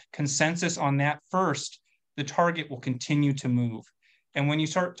some consensus on that first, the target will continue to move. And when you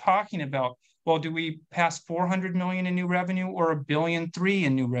start talking about, well, do we pass 400 million in new revenue or $1.3 billion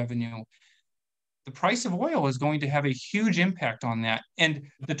in new revenue? The price of oil is going to have a huge impact on that. And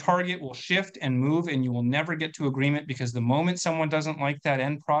the target will shift and move, and you will never get to agreement, because the moment someone doesn't like that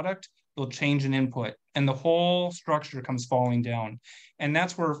end product, they'll change an input and the whole structure comes falling down. And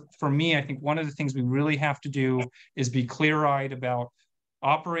that's where, for me, I think one of the things we really have to do is be clear-eyed about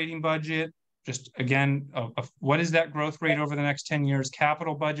operating budget. Just again, what is that growth rate over the next 10 years,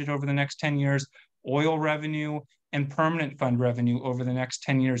 capital budget over the next 10 years, oil revenue, and permanent fund revenue over the next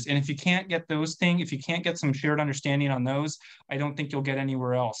 10 years. And if you can't get those things, if you can't get some shared understanding on those, I don't think you'll get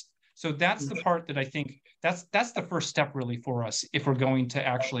anywhere else. So that's the part that I think that's the first step really for us if we're going to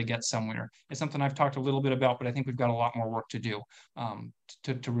actually get somewhere. It's something I've talked a little bit about, but I think we've got a lot more work to do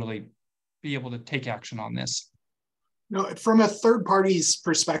to really be able to take action on this. No, from a third party's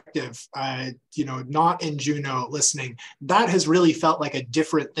perspective, not in Juneau listening, that has really felt like a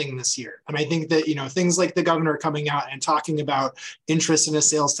different thing this year. And I think that, things like the governor coming out and talking about interest in a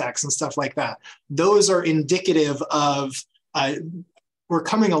sales tax and stuff like that, those are indicative of we're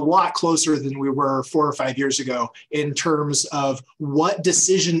coming a lot closer than we were 4 or 5 years ago in terms of what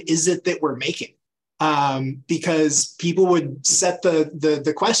decision is it that we're making. Because people would set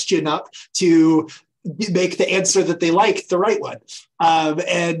the question up to make the answer that they like the right one.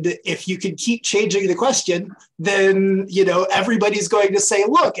 And if you can keep changing the question, then, you know, everybody's going to say,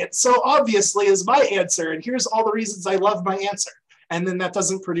 look, it so obviously is my answer, and here's all the reasons I love my answer. And then that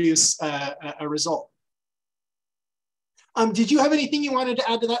doesn't produce a result. Did you have anything you wanted to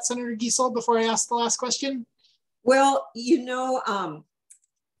add to that, Senator Giessel, before I ask the last question? Well,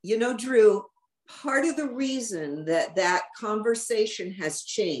 Drew, part of the reason that conversation has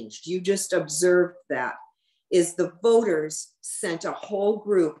changed, you just observed that, is the voters sent a whole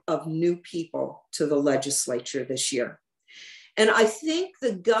group of new people to the legislature this year. And I think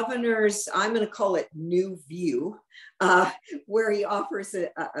the governor's, I'm going to call it new view, where he offers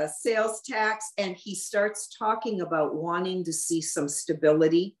a sales tax and he starts talking about wanting to see some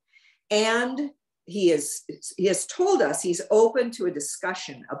stability. And he has told us he's open to a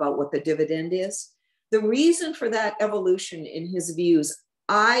discussion about what the dividend is. The reason for that evolution in his views,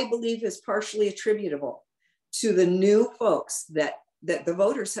 I believe, is partially attributable to the new folks that the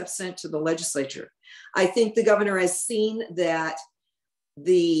voters have sent to the legislature. I think the governor has seen that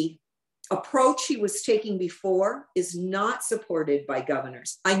the approach he was taking before is not supported by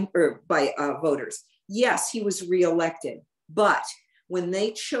voters. Yes, he was reelected, but when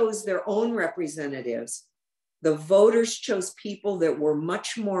they chose their own representatives, the voters chose people that were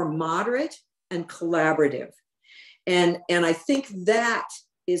much more moderate and collaborative. And I think that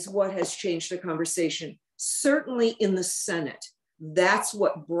is what has changed the conversation. Certainly in the Senate, that's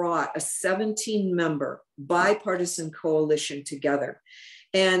what brought a 17-member bipartisan coalition together.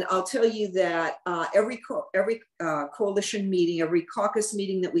 And I'll tell you that every coalition meeting, every caucus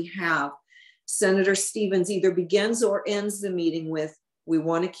meeting that we have, Senator Stevens either begins or ends the meeting with, we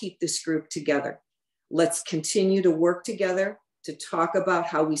want to keep this group together. Let's continue to work together to talk about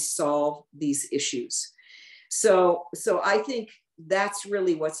how we solve these issues. So I think that's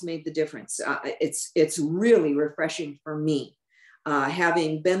really what's made the difference. It's really refreshing for me,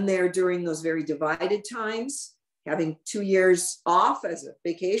 having been there during those very divided times, having 2 years off as a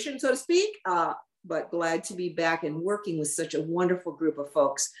vacation, so to speak, but glad to be back and working with such a wonderful group of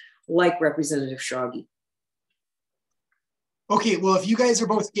folks like Representative Schrage. Okay, well, if you guys are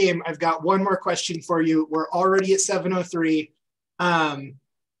both game, I've got one more question for you. We're already at 7:03.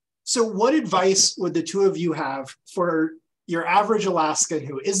 So what advice would the two of you have for your average Alaskan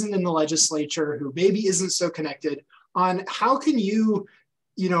who isn't in the legislature, who maybe isn't so connected, on how can you,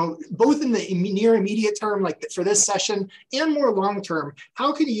 both in the near immediate term, like for this session, and more long-term,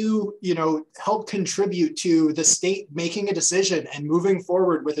 how can you, help contribute to the state making a decision and moving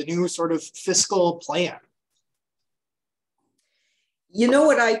forward with a new sort of fiscal plan? You know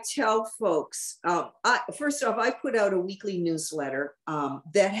what I tell folks? First off, I put out a weekly newsletter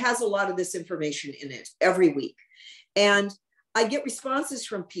that has a lot of this information in it every week. And I get responses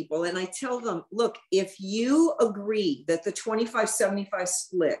from people and I tell them, look, if you agree that the 25-75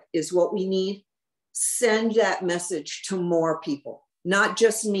 split is what we need, send that message to more people, not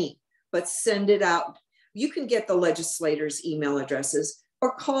just me, but send it out. You can get the legislators' email addresses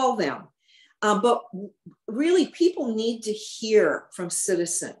or call them. But really, people need to hear from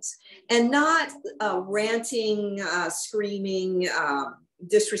citizens and not ranting, screaming,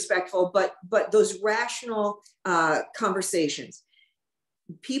 disrespectful, but those rational conversations.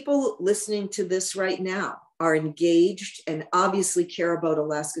 People listening to this right now are engaged and obviously care about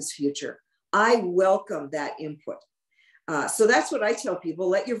Alaska's future. I welcome that input. So that's what I tell people.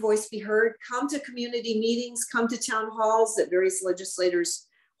 Let your voice be heard. Come to community meetings, come to town halls that various legislators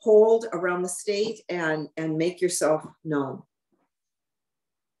hold around the state, and make yourself known.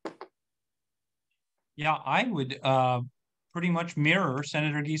 Yeah, I would pretty much mirror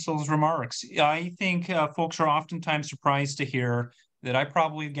Senator Giessel's remarks. I think folks are oftentimes surprised to hear that I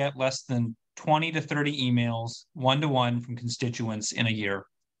probably get less than 20 to 30 emails one-to-one from constituents in a year.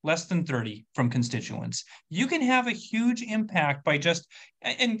 Less than 30 from constituents. You can have a huge impact by just,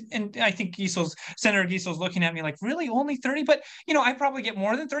 and I think Senator Giessel's looking at me like, really, only 30? But, I probably get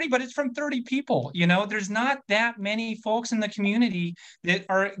more than 30, but it's from 30 people. There's not that many folks in the community that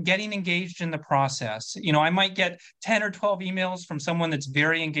are getting engaged in the process. I might get 10 or 12 emails from someone that's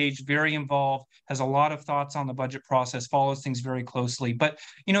very engaged, very involved, has a lot of thoughts on the budget process, follows things very closely. But,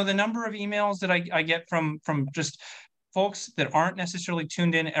 the number of emails that I get from just folks that aren't necessarily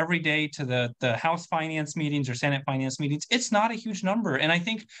tuned in every day to the House finance meetings or Senate finance meetings, it's not a huge number. And I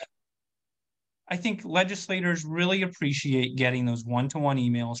think I think legislators really appreciate getting those one-to-one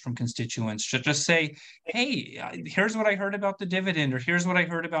emails from constituents to just say, hey, here's what I heard about the dividend, or here's what I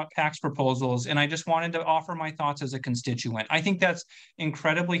heard about tax proposals, and I just wanted to offer my thoughts as a constituent. I think that's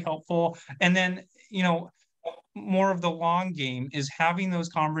incredibly helpful. And then, you know, more of the long game is having those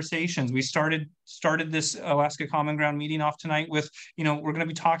conversations. We started this Alaska Common Ground meeting off tonight with, you know, we're going to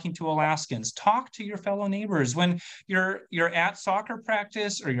be talking to Alaskans. Talk to your fellow neighbors when you're at soccer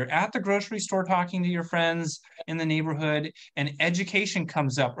practice, or you're at the grocery store talking to your friends in the neighborhood, and education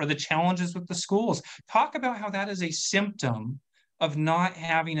comes up, or the challenges with the schools. Talk about how that is a symptom of not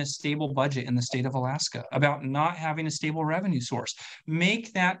having a stable budget in the state of Alaska, about not having a stable revenue source.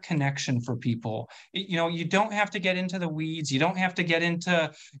 Make that connection for people. You know, you don't have to get into the weeds. You don't have to get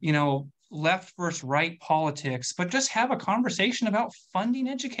into, you know, left versus right politics, but just have a conversation about funding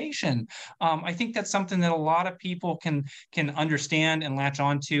education. I think that's something that a lot of people can understand and latch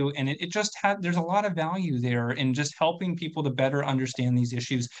onto, and it just there's a lot of value there in just helping people to better understand these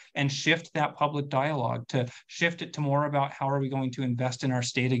issues and shift that public dialogue, to shift it to more about how are we going to invest in our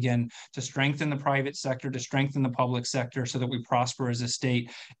state again, to strengthen the private sector, to strengthen the public sector so that we prosper as a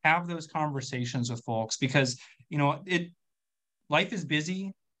state. Have those conversations with folks, because, you know, life is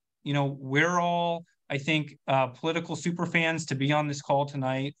busy. You know, we're all, I think, political super fans to be on this call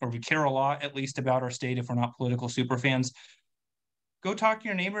tonight, or we care a lot, at least, about our state if we're not political super fans. Go talk to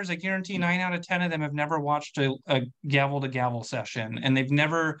your neighbors. I guarantee 9 out of 10 of them have never watched a gavel to gavel session, and they've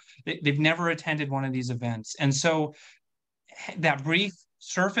never attended one of these events. And so that brief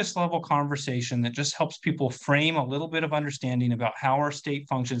surface level conversation that just helps people frame a little bit of understanding about how our state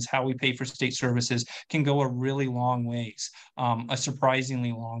functions, how we pay for state services, can go a really long ways, a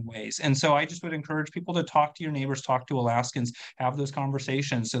surprisingly long ways. And so I just would encourage people to talk to your neighbors, talk to Alaskans, have those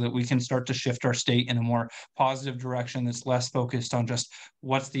conversations so that we can start to shift our state in a more positive direction that's less focused on just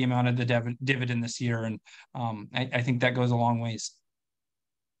what's the amount of the dividend this year. And I think that goes a long ways.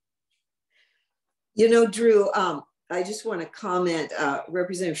 You know, Drew, I just want to comment,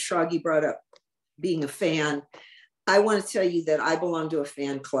 Representative Schrage brought up being a fan. I want to tell you that I belong to a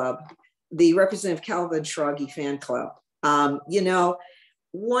fan club, the Representative Calvin Schrage fan club. You know,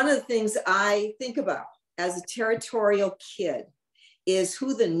 one of the things I think about as a territorial kid is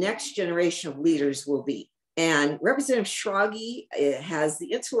who the next generation of leaders will be. And Representative Schrage has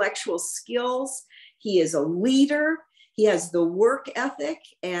the intellectual skills. He is a leader. He has the work ethic,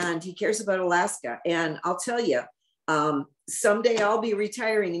 and he cares about Alaska. And I'll tell you, someday I'll be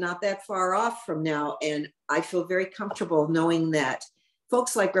retiring not that far off from now. And I feel very comfortable knowing that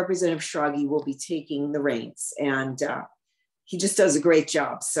folks like Representative Schrage will be taking the reins, and he just does a great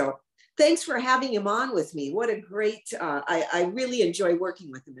job. So thanks for having him on with me. What a great, I really enjoy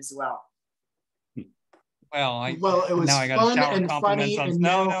working with him as well. Well, it was now I got fun to shower and compliments funny.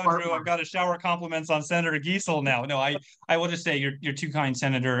 on Drew. I've got to shower compliments on Senator Giessel now. No, I will just say you're too kind,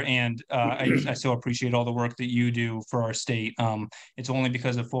 Senator, and I so appreciate all the work that you do for our state. It's only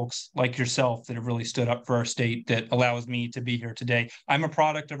because of folks like yourself that have really stood up for our state that allows me to be here today. I'm a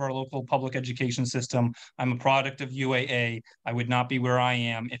product of our local public education system. I'm a product of UAA. I would not be where I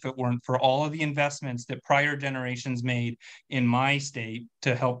am if it weren't for all of the investments that prior generations made in my state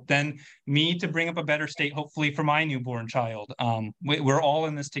to help then me to bring up a better state, hopefully for my newborn child. We're all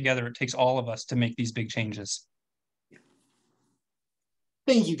in this together. It takes all of us to make these big changes.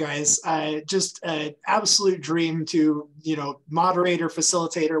 Thank you, guys. Just an absolute dream to, you know, moderator,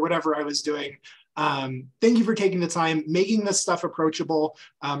 facilitator, whatever I was doing. Thank you for taking the time, making this stuff approachable,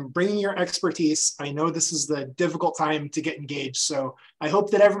 bringing your expertise. I know this is the difficult time to get engaged. So I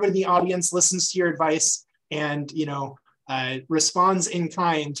hope that everybody in the audience listens to your advice and, you know, responds in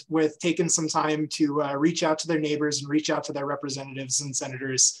kind with taking some time to reach out to their neighbors and reach out to their representatives and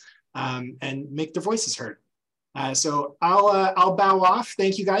senators and make their voices heard. So I'll bow off.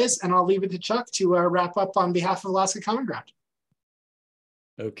 Thank you, guys, and I'll leave it to Chuck to wrap up on behalf of Alaska Common Ground.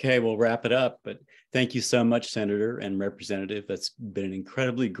 Okay, we'll wrap it up, but thank you so much, Senator and Representative. That's been an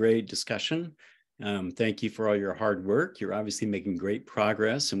incredibly great discussion. Thank you for all your hard work. You're obviously making great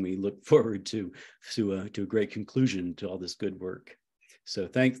progress, and we look forward to a great conclusion to all this good work. So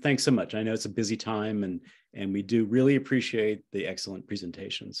thanks so much. I know it's a busy time, and we do really appreciate the excellent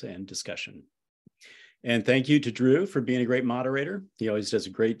presentations and discussion. And thank you to Drew for being a great moderator. He always does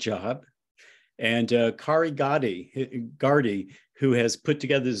a great job. And Kari Gardy, who has put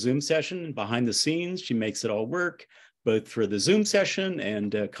together the Zoom session behind the scenes. She makes it all work, both for the Zoom session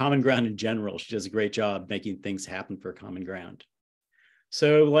and Common Ground in general. She does a great job making things happen for Common Ground.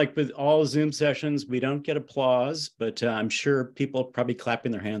 So like with all Zoom sessions, we don't get applause, but I'm sure people are probably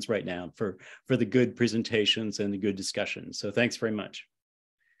clapping their hands right now for the good presentations and the good discussion. So thanks very much.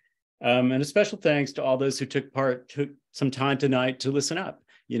 And a special thanks to all those who took some time tonight to listen up.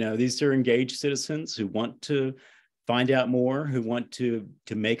 You know, these are engaged citizens who want to find out more, who want to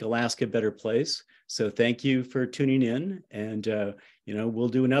make Alaska a better place. So thank you for tuning in, and you know, we'll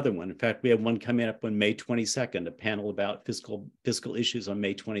do another one. In fact, we have one coming up on May 22nd, a panel about fiscal issues on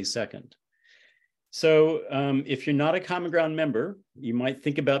May 22nd. So if you're not a Common Ground member, you might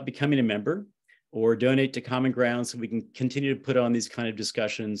think about becoming a member or donate to Common Ground so we can continue to put on these kind of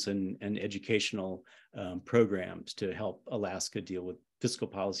discussions and educational programs to help Alaska deal with fiscal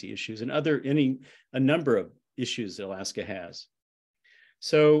policy issues and a number of issues that Alaska has.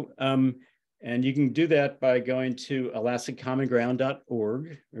 So, and you can do that by going to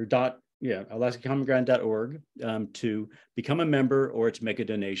alaskacommonground.org or alaskacommonground.org to become a member or to make a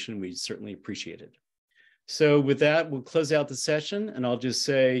donation. We certainly appreciate it. So with that, we'll close out the session, and I'll just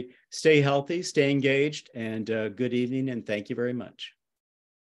say, stay healthy, stay engaged, and good evening, and thank you very much.